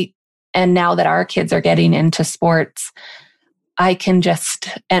 And now that our kids are getting into sports, I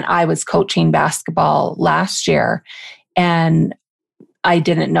was coaching basketball last year, and I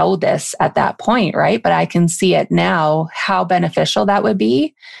didn't know this at that point, right? But I can see it now, how beneficial that would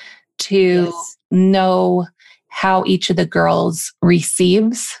be to know how each of the girls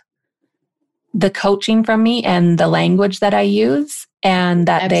receives the coaching from me and the language that I use, and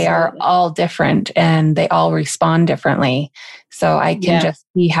that they are all different and they all respond differently. So I can just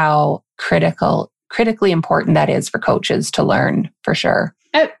see how critically important that is for coaches to learn, for sure.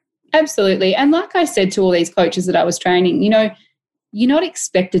 Absolutely. And like I said to all these coaches that I was training, you're not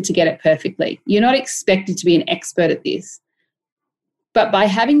expected to get it perfectly. You're not expected to be an expert at this. But by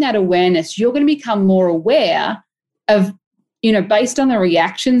having that awareness, you're going to become more aware of, based on the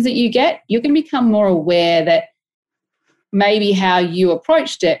reactions that you get, you're going to become more aware that maybe how you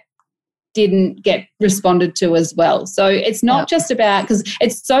approached it didn't get responded to as well. So it's not just about, because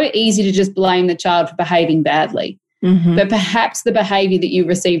it's so easy to just blame the child for behaving badly. But perhaps the behavior that you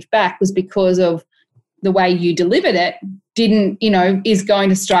received back was because of the way you delivered it is going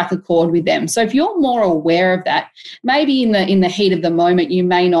to strike a chord with them. So if you're more aware of that, maybe in the heat of the moment, you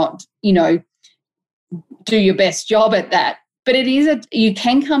may not, do your best job at that. But you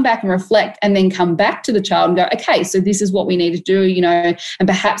can come back and reflect and then come back to the child and go, okay, so this is what we need to do, and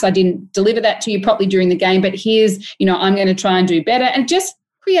perhaps I didn't deliver that to you properly during the game, but here's, I'm going to try and do better. And just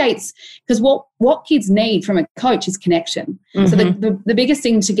creates, because what kids need from a coach is connection. So the biggest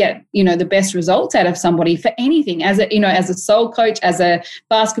thing to get, the best results out of somebody for anything, as a soul coach, as a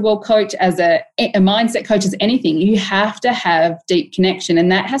basketball coach, as a mindset coach, as anything, you have to have deep connection,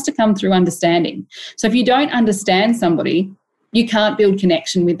 and that has to come through understanding. So if you don't understand somebody, you can't build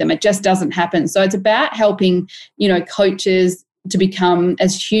connection with them. It just doesn't happen. So it's about helping, coaches to become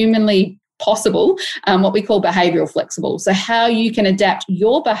as humanly possible, what we call behavioral flexible. So how you can adapt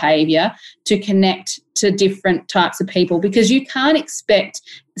your behavior to connect to different types of people, because you can't expect,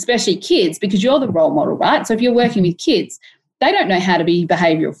 especially kids, because you're the role model, right? So if you're working with kids, they don't know how to be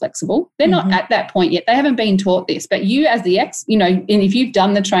behavioral flexible. They're not at that point yet. They haven't been taught this. But you as the and if you've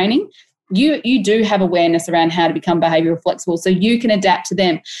done the training, you do have awareness around how to become behavioral flexible, so you can adapt to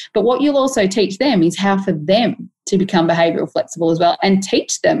them. But what you'll also teach them is how for them to become behavioral flexible as well, and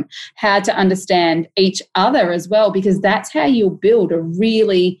teach them how to understand each other as well, because that's how you'll build a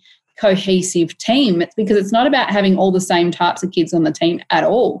really cohesive team. It's because it's not about having all the same types of kids on the team at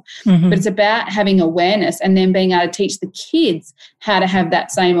all, but it's about having awareness and then being able to teach the kids how to have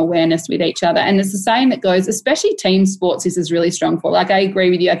that same awareness with each other. And it's the same that goes, especially team sports, this is really strong for. Like, I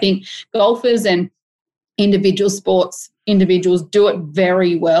agree with you. I think golfers and individuals do it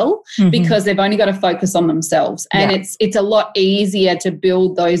very well because they've only got to focus on themselves. And it's a lot easier to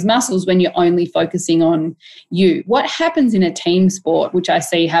build those muscles when you're only focusing on you. What happens in a team sport, which I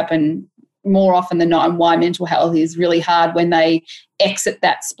see happen more often than not, and why mental health is really hard when they exit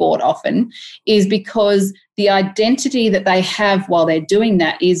that sport often, is because the identity that they have while they're doing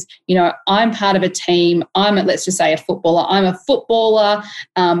that is, I'm part of a team. Let's just say a footballer. I'm a footballer.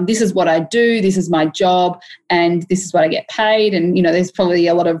 This is what I do. This is my job. And this is what I get paid. And, there's probably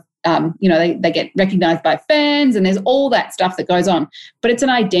a lot of, they get recognized by fans, and there's all that stuff that goes on. But it's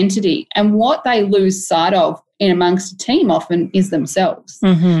an identity. And what they lose sight of in amongst a team often is themselves.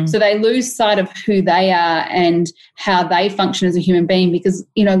 So they lose sight of who they are and how they function as a human being, because,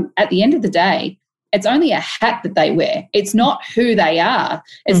 at the end of the day, it's only a hat that they wear. It's not who they are.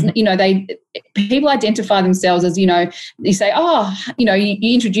 It's, people identify themselves as, you say,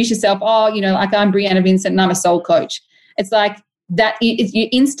 you introduce yourself, like, I'm Brianna Vincent and I'm a soul coach. It's like that, you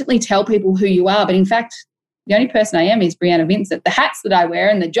instantly tell people who you are, but in fact, the only person I am is Brianna Vincent. The hats that I wear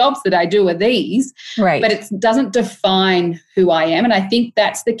and the jobs that I do are these, right? But it doesn't define who I am. And I think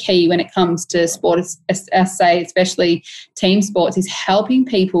that's the key when it comes to sport, especially team sports, is helping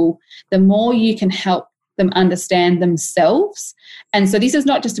people. The more you can help them understand themselves. And so this is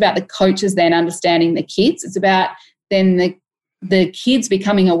not just about the coaches then understanding the kids. It's about then the kids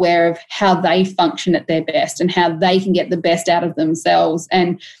becoming aware of how they function at their best and how they can get the best out of themselves,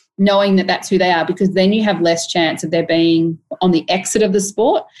 and knowing that that's who they are, because then you have less chance of there being, on the exit of the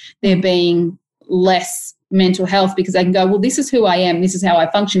sport, there being less mental health, because they can go, well, this is who I am, this is how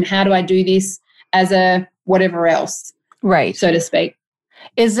I function, how do I do this as a whatever else, right, so to speak.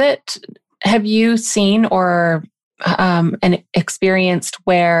 Have you seen or and experienced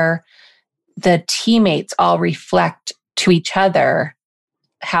where the teammates all reflect to each other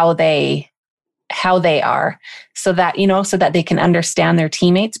how they are, so that they can understand their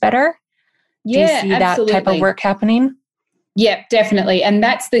teammates better? Yeah, do you see absolutely. that type of work happening? Yeah, definitely. And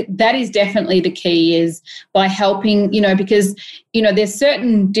that is definitely the key, is by helping, because, there's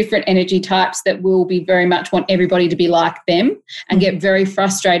certain different energy types that will be very much want everybody to be like them and get very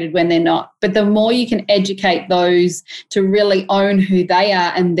frustrated when they're not. But the more you can educate those to really own who they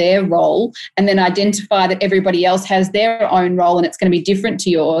are and their role, and then identify that everybody else has their own role and it's going to be different to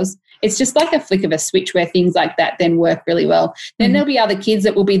yours, it's just like a flick of a switch where things like that then work really well. Then there'll be other kids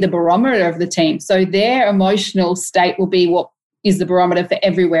that will be the barometer of the team. So their emotional state will be what is the barometer for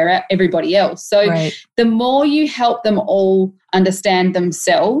everybody else. So the more you help them all understand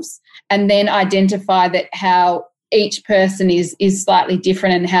themselves and then identify that how each person is slightly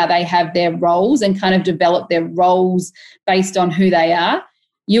different and how they have their roles, and kind of develop their roles based on who they are,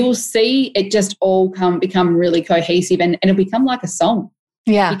 you'll see it just all become really cohesive, and it'll become like a song.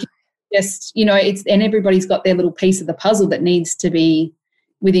 Yeah. Just, and everybody's got their little piece of the puzzle that needs to be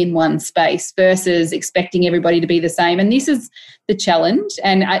within one space versus expecting everybody to be the same. And this is the challenge.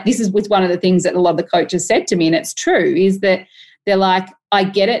 And this is one of the things that a lot of the coaches said to me, and it's true, is that they're like, I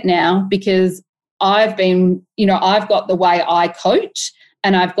get it now, because I've got the way I coach,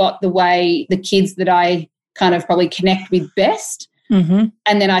 and I've got the way the kids that I kind of probably connect with best. And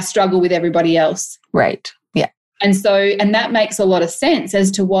then I struggle with everybody else. Right. Yeah. And that makes a lot of sense as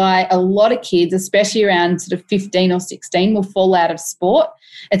to why a lot of kids, especially around sort of 15 or 16, will fall out of sport.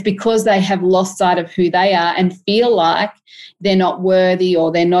 It's because they have lost sight of who they are and feel like they're not worthy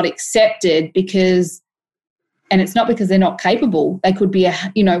or they're not accepted, and it's not because they're not capable. They could be,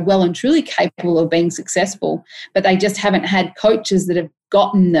 well and truly capable of being successful, but they just haven't had coaches that have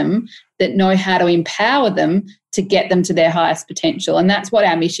gotten them, that know how to empower them to get them to their highest potential. And that's what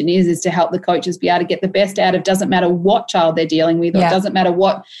our mission is to help the coaches be able to get the best out of, doesn't matter what child they're dealing with, or it doesn't matter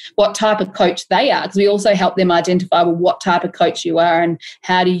what type of coach they are, because we also help them identify, well, what type of coach you are and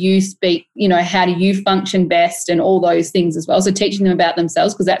how do you speak, how do you function best, and all those things as well. So teaching them about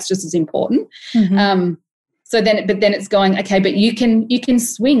themselves, because that's just as important. But then it's going, okay, but you can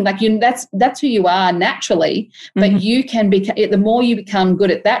swing, like that's who you are naturally, but you can the more you become good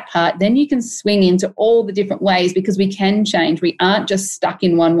at that part, then you can swing into all the different ways, because we can change. We aren't just stuck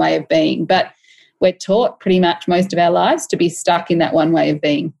in one way of being, but we're taught pretty much most of our lives to be stuck in that one way of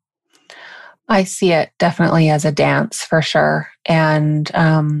being. I see it definitely as a dance, for sure. And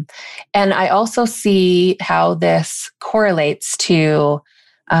I also see how this correlates to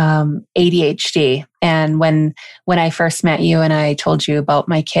ADHD. And when I first met you and I told you about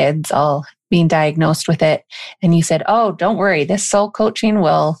my kids all being diagnosed with it, and you said, oh, don't worry, this soul coaching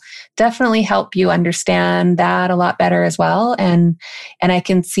will definitely help you understand that a lot better as well. And I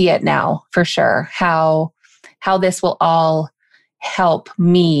can see it now, for sure, how this will all help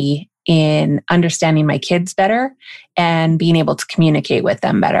me in understanding my kids better and being able to communicate with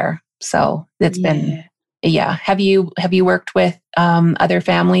them better. So it's been... Yeah. Have you worked with other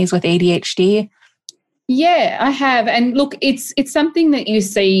families with ADHD? Yeah, I have. And look, it's something that you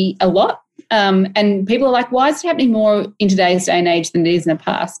see a lot. And people are like, why is it happening more in today's day and age than it is in the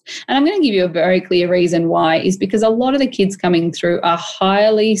past? And I'm going to give you a very clear reason why, is because a lot of the kids coming through are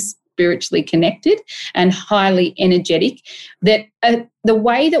highly spiritually connected and highly energetic, that the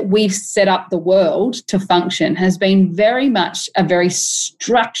way that we've set up the world to function has been very much a very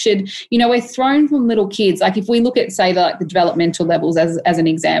structured, we're thrown from little kids. Like if we look at, say, the developmental levels as an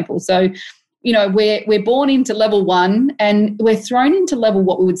example. So, we're born into level 1 and we're thrown into level,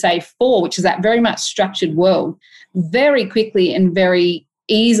 what we would say 4, which is that very much structured world, very quickly and very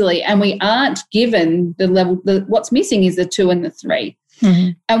easily. And we aren't given the level, what's missing is the 2 and the 3.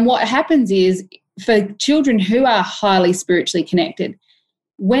 And what happens is, for children who are highly spiritually connected,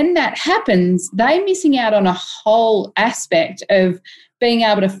 when that happens, they're missing out on a whole aspect of being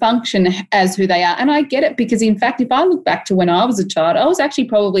able to function as who they are. And I get it, because in fact, if I look back to when I was a child, I was actually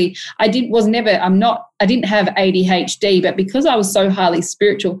I didn't have ADHD, but because I was so highly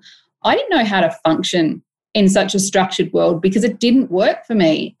spiritual, I didn't know how to function in such a structured world, because it didn't work for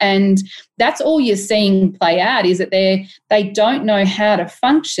me. And that's all you're seeing play out, is that they don't know how to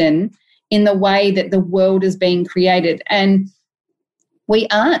function in the way that the world is being created. And we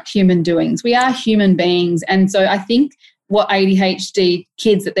aren't human doings. We are human beings. And so I think what ADHD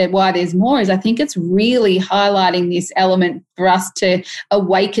kids, why there's more, is I think it's really highlighting this element for us to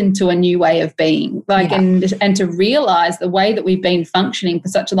awaken to a new way of being, and to realize the way that we've been functioning for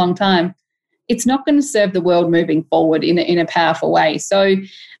such a long time it's not going to serve the world moving forward in a powerful way. So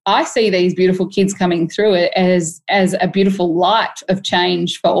I see these beautiful kids coming through it as a beautiful light of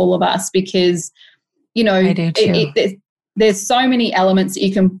change for all of us, because, you know, I do too. There's so many elements that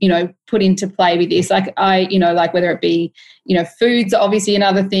you can, you know, put into play with this. Like like whether it be, you know, foods are obviously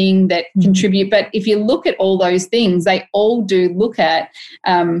another thing that contribute. But if you look at all those things, they all do look at,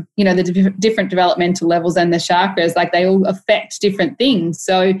 you know, the different developmental levels and the chakras, like they all affect different things.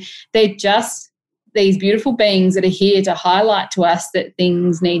 So they're just these beautiful beings that are here to highlight to us that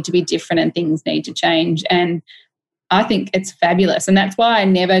things need to be different and things need to change. And I think it's fabulous. And that's why I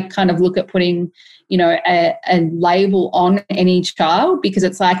never kind of look at putting, you know, a label on any child, because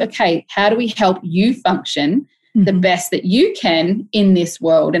it's like, okay, how do we help you function the best that you can in this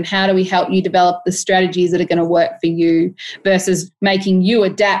world? And how do we help you develop the strategies that are going to work for you versus making you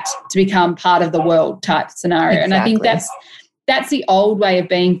adapt to become part of the world type scenario? Exactly. And I think that's the old way of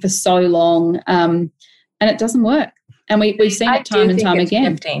being for so long, and it doesn't work. And we've seen it time and time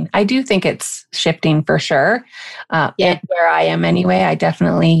again. Shifting. I do think it's shifting for sure. Where I am anyway, I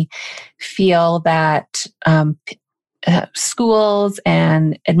definitely feel that schools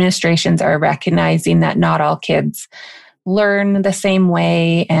and administrations are recognizing that not all kids learn the same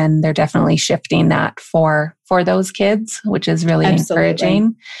way, and they're definitely shifting that for those kids, which is really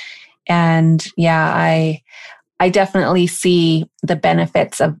encouraging. And I definitely see the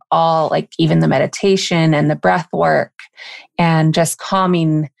benefits of all, like even the meditation and the breath work and just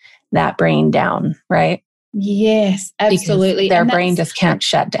calming that brain down, right? Yes, absolutely. Because their brain just can't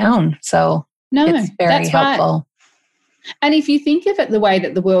shut down. So it's very helpful. Right. And if you think of it the way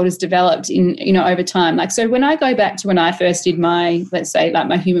that the world has developed in, you know, over time, like, so when I go back to when I first did my, let's say, like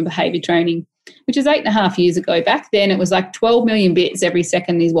my human behavior training, which is 8.5 years ago, back then it was like 12 million bits every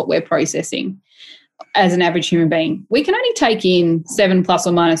second is what we're processing as an average human being. We can only take in 7 plus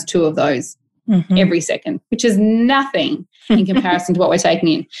or minus 2 of those every second, which is nothing in comparison to what we're taking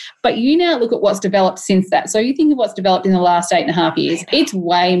in. But you now look at what's developed since that. So you think of what's developed in the last 8.5 years, it's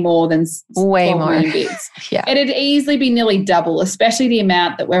way more than 12 million bits. Yeah. It'd easily be nearly double, especially the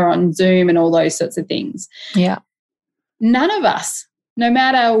amount that we're on Zoom and all those sorts of things. Yeah. None of us, no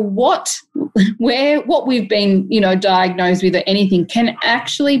matter what we've been, you know, diagnosed with or anything, can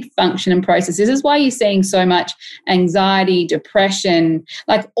actually function and process. This is why you're seeing so much anxiety, depression,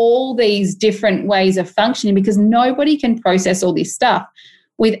 like all these different ways of functioning, because nobody can process all this stuff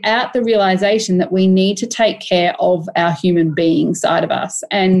without the realization that we need to take care of our human being side of us.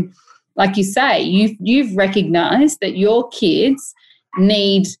 And like you say, you've recognized that your kids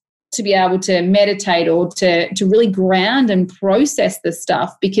need to be able to meditate or to really ground and process this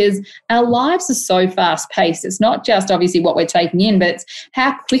stuff, because our lives are so fast paced. It's not just obviously what we're taking in, but it's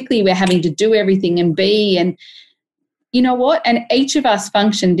how quickly we're having to do everything and be, and you know what? And each of us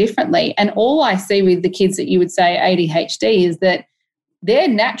function differently. And all I see with the kids that you would say ADHD is that they're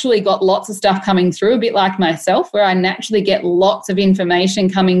naturally got lots of stuff coming through, a bit like myself, where I naturally get lots of information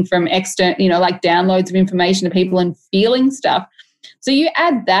coming from external, you know, like downloads of information to people and feeling stuff. So you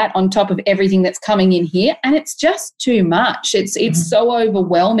add that on top of everything that's coming in here, and it's just too much. It's so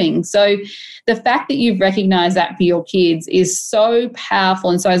overwhelming. So the fact that you've recognized that for your kids is so powerful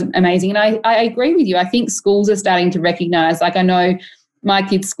and so amazing. And I agree with you. I think schools are starting to recognize, like I know my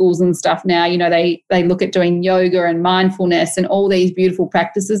kids' schools and stuff now, you know, they look at doing yoga and mindfulness and all these beautiful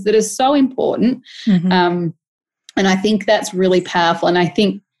practices that are so important. And I think that's really powerful. And I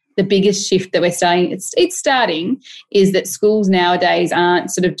think the biggest shift that we're starting, it's starting, is that schools nowadays aren't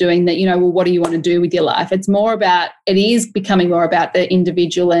sort of doing that, you know, well, what do you want to do with your life? It is becoming more about the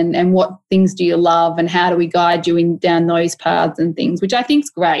individual and what things do you love and how do we guide you down those paths and things, which I think is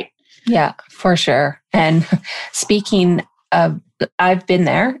great. Yeah, for sure. And speaking of, I've been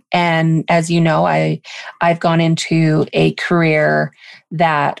there, and as you know, I've gone into a career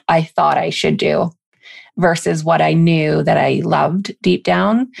that I thought I should do versus what I knew that I loved deep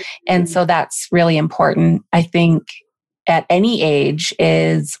down. And so that's really important, I think, at any age,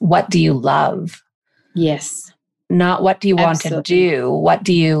 is what do you love? Yes. Not what do you want to do? What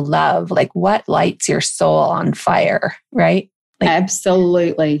do you love? Like what lights your soul on fire, right? Like,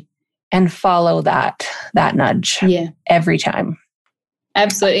 absolutely. And follow that nudge every time.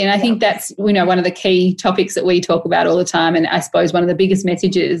 Absolutely. And I think that's, you know, one of the key topics that we talk about all the time. And I suppose one of the biggest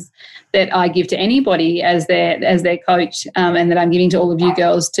messages that I give to anybody as their coach, and that I'm giving to all of you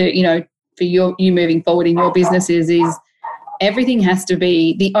girls to, you know, for you moving forward in your businesses, is everything has to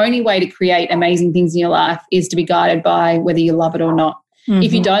be, the only way to create amazing things in your life is to be guided by whether you love it or not.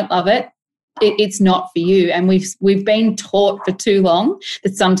 If you don't love it, it's not for you. And we've been taught for too long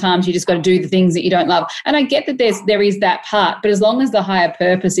that sometimes you just got to do the things that you don't love. And I get that there is that part, but as long as the higher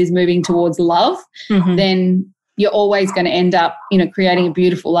purpose is moving towards love, then you're always going to end up, creating a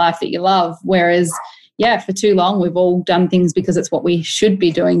beautiful life that you love. Whereas, for too long, we've all done things because it's what we should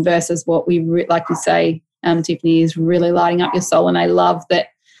be doing versus what we, like you say, Tiffany, is really lighting up your soul. And I love that.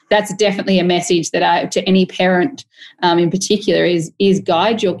 That's definitely a message that to any parent in particular is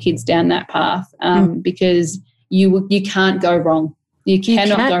guide your kids down that path because you can't go wrong. You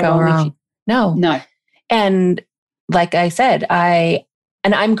cannot go wrong. No. And like I said,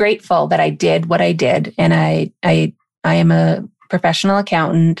 I'm grateful that I did what I did, and I am a professional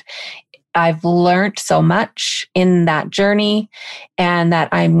accountant. I've learned so much in that journey, and that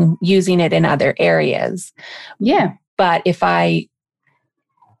I'm using it in other areas. Yeah. But if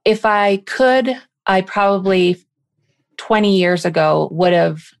I could, I probably 20 years ago would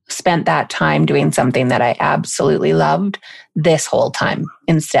have spent that time doing something that I absolutely loved this whole time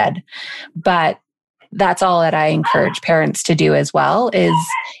instead. But that's all that I encourage parents to do as well, is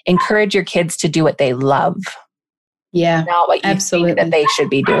encourage your kids to do what they love. Yeah, not what you think that they should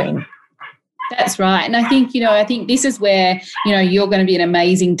be doing. That's right. And I think this is where, you're going to be an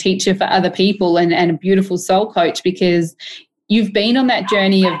amazing teacher for other people and a beautiful soul coach, because you've been on that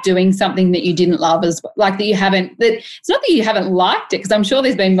journey of doing something that you didn't love, it's not that you haven't liked it, because I'm sure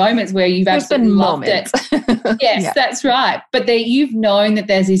there's been moments where you've absolutely loved it. Yes, yeah. That's right. But you've known that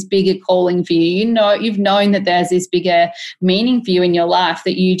there's this bigger calling for you. You've known that there's this bigger meaning for you in your life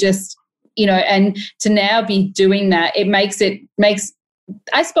that you just, and to now be doing that, it makes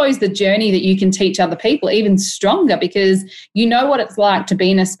I suppose the journey that you can teach other people even stronger, because you know what it's like to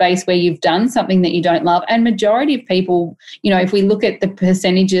be in a space where you've done something that you don't love. And majority of people, if we look at the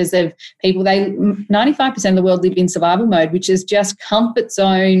percentages of people, 95% of the world live in survival mode, which is just comfort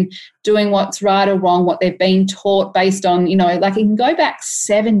zone, doing what's right or wrong, what they've been taught based on, like it can go back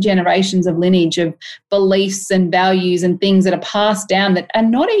 7 generations of lineage of beliefs and values and things that are passed down that are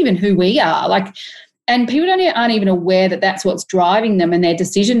not even who we are. And people aren't even aware that that's what's driving them and their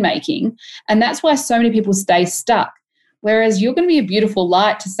decision-making. And that's why so many people stay stuck. Whereas you're going to be a beautiful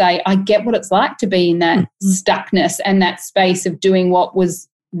light to say, I get what it's like to be in that stuckness and that space of doing what was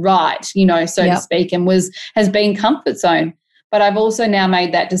right, so to speak, and has been comfort zone. But I've also now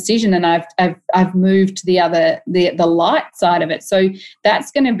made that decision, and I've moved to the light side of it. So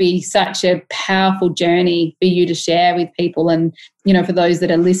that's going to be such a powerful journey for you to share with people. And, for those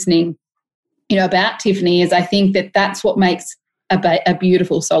that are listening, about Tiffany, is I think that that's what makes a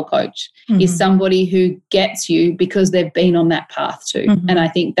beautiful soul coach, is somebody who gets you because they've been on that path too. And I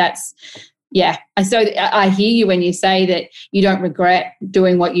think that's, so I hear you when you say that you don't regret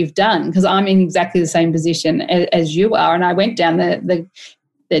doing what you've done, because I'm in exactly the same position as you are. And I went down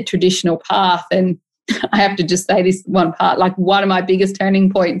the traditional path, and I have to just say this one part, like one of my biggest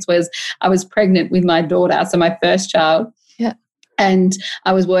turning points was I was pregnant with my daughter, so my first child. Yeah. And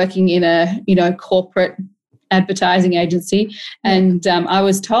I was working in a, corporate advertising agency, and I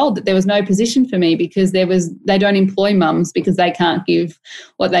was told that there was no position for me because they don't employ mums because they can't give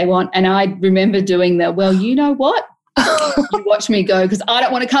what they want. And I remember doing you know what? You watch me go, because I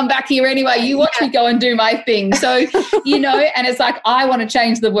don't want to come back here anyway. You watch me go and do my thing. So, and it's like, I want to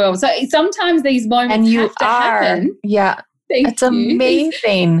change the world. So sometimes these moments have to happen. Yeah. It's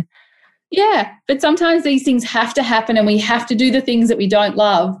amazing. Yeah, but sometimes these things have to happen, and we have to do the things that we don't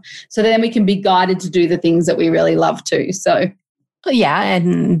love, so then we can be guided to do the things that we really love too. So, yeah,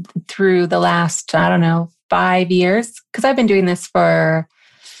 and through the last, 5 years, because I've been doing this for,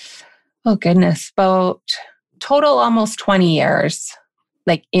 about total almost 20 years,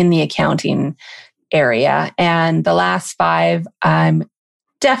 like in the accounting area. And the last 5, I'm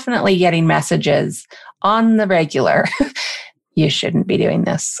definitely getting messages on the regular. You shouldn't be doing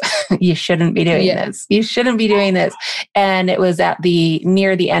this. You shouldn't be doing this. You shouldn't be doing this. And it was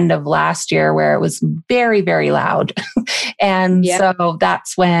near the end of last year where it was very, very loud. And so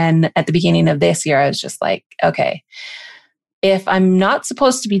that's when, at the beginning of this year, I was just like, okay, if I'm not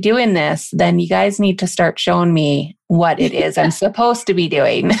supposed to be doing this, then you guys need to start showing me what it is I'm supposed to be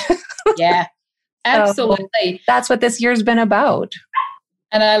doing. Yeah, absolutely. So that's what this year's been about.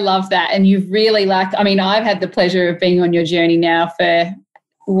 And I love that. And you've really I've had the pleasure of being on your journey now for,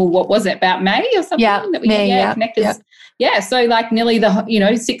 what was it, about May or something? Yeah, that we connected. Yeah. Yeah, so nearly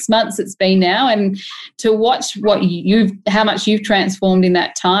the 6 months it's been now, and to watch how much you've transformed in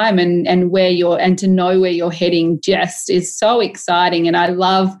that time, and to know where you're heading just is so exciting. And I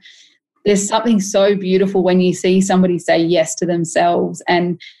love, there's something so beautiful when you see somebody say yes to themselves,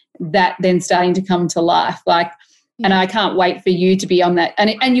 and that then starting to come to life. And I can't wait for you to be on that.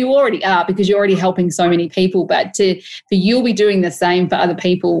 And you already are, because you're already helping so many people, but for you'll be doing the same for other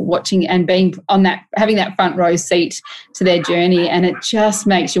people watching and being on that, having that front row seat to their journey. And it just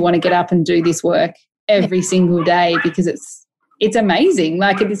makes you want to get up and do this work every single day, because it's amazing.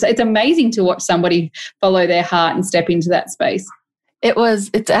 Like it's amazing to watch somebody follow their heart and step into that space.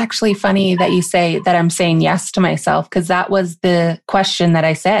 It's actually funny that you say that I'm saying yes to myself, because that was the question that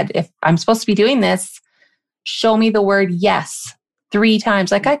I said. If I'm supposed to be doing this, show me the word yes 3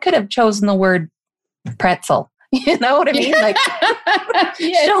 times. Like I could have chosen the word pretzel. You know what I mean? Like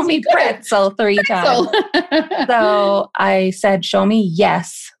yes, show me pretzel 3 times. So I said, show me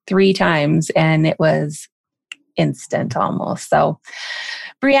yes 3 times. And it was instant almost. So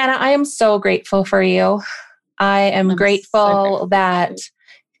Brianna, I am so grateful for you. I am grateful that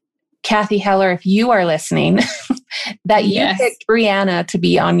Cathy Heller, if you are listening, that you picked Brianna to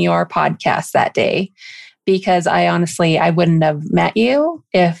be on your podcast that day, because I wouldn't have met you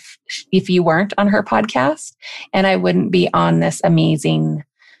if you weren't on her podcast, and I wouldn't be on this amazing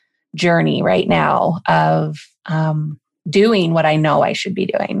journey right now of doing what I know I should be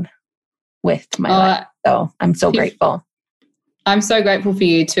doing with my life. So I'm so grateful. I'm so grateful for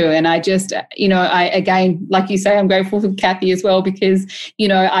you too. And I just, again, like you say, I'm grateful for Cathy as well, because,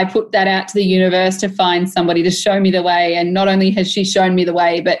 I put that out to the universe to find somebody to show me the way. And not only has she shown me the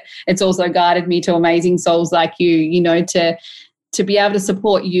way, but it's also guided me to amazing souls like you, to be able to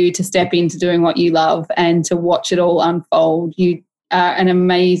support you to step into doing what you love and to watch it all unfold. You are an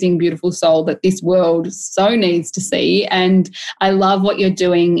amazing, beautiful soul that this world so needs to see. And I love what you're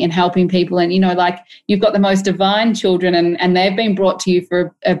doing in helping people. And, you've got the most divine children, and they've been brought to you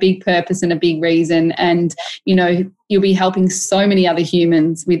for a big purpose and a big reason. And, you'll be helping so many other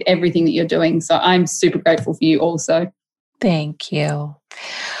humans with everything that you're doing. So I'm super grateful for you also. Thank you.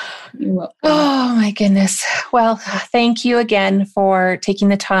 You're welcome. Oh, my goodness. Well, thank you again for taking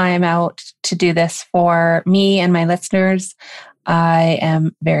the time out to do this for me and my listeners. I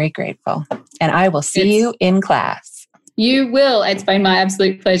am very grateful, and I will see you in class. You will. It's been my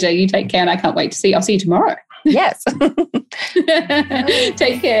absolute pleasure. You take care, and I can't wait to see you. I'll see you tomorrow. Yes.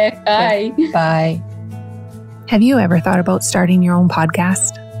 Take care. Bye. Bye. Have you ever thought about starting your own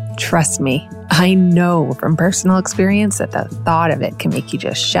podcast? Trust me, I know from personal experience that the thought of it can make you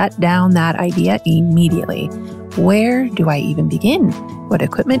just shut down that idea immediately. Where do I even begin? What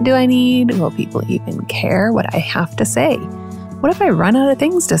equipment do I need? Will people even care what I have to say? What if I run out of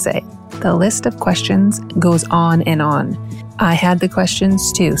things to say? The list of questions goes on and on. I had the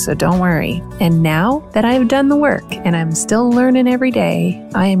questions too, so don't worry. And now that I've done the work and I'm still learning every day,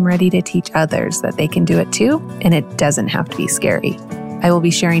 I am ready to teach others that they can do it too, and it doesn't have to be scary. I will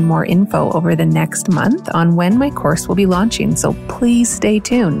be sharing more info over the next month on when my course will be launching, so please stay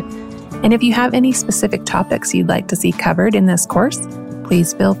tuned. And if you have any specific topics you'd like to see covered in this course,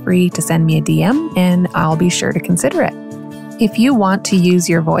 please feel free to send me a DM and I'll be sure to consider it. If you want to use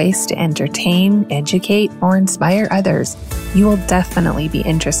your voice to entertain, educate, or inspire others, you will definitely be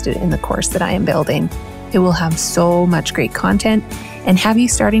interested in the course that I am building. It will have so much great content and have you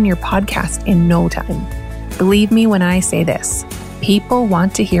starting your podcast in no time. Believe me when I say this, people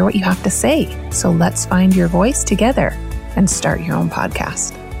want to hear what you have to say. So let's find your voice together and start your own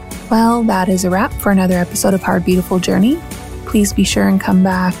podcast. Well, that is a wrap for another episode of Hard Beautiful Journey. Please be sure and come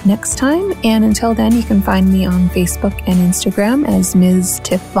back next time. And until then, you can find me on Facebook and Instagram as Ms.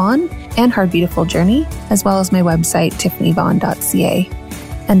 Tiff Vaughn and Hard Beautiful Journey, as well as my website, tiffanyvaughn.ca.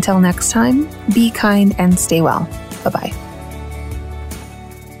 Until next time, be kind and stay well. Bye-bye.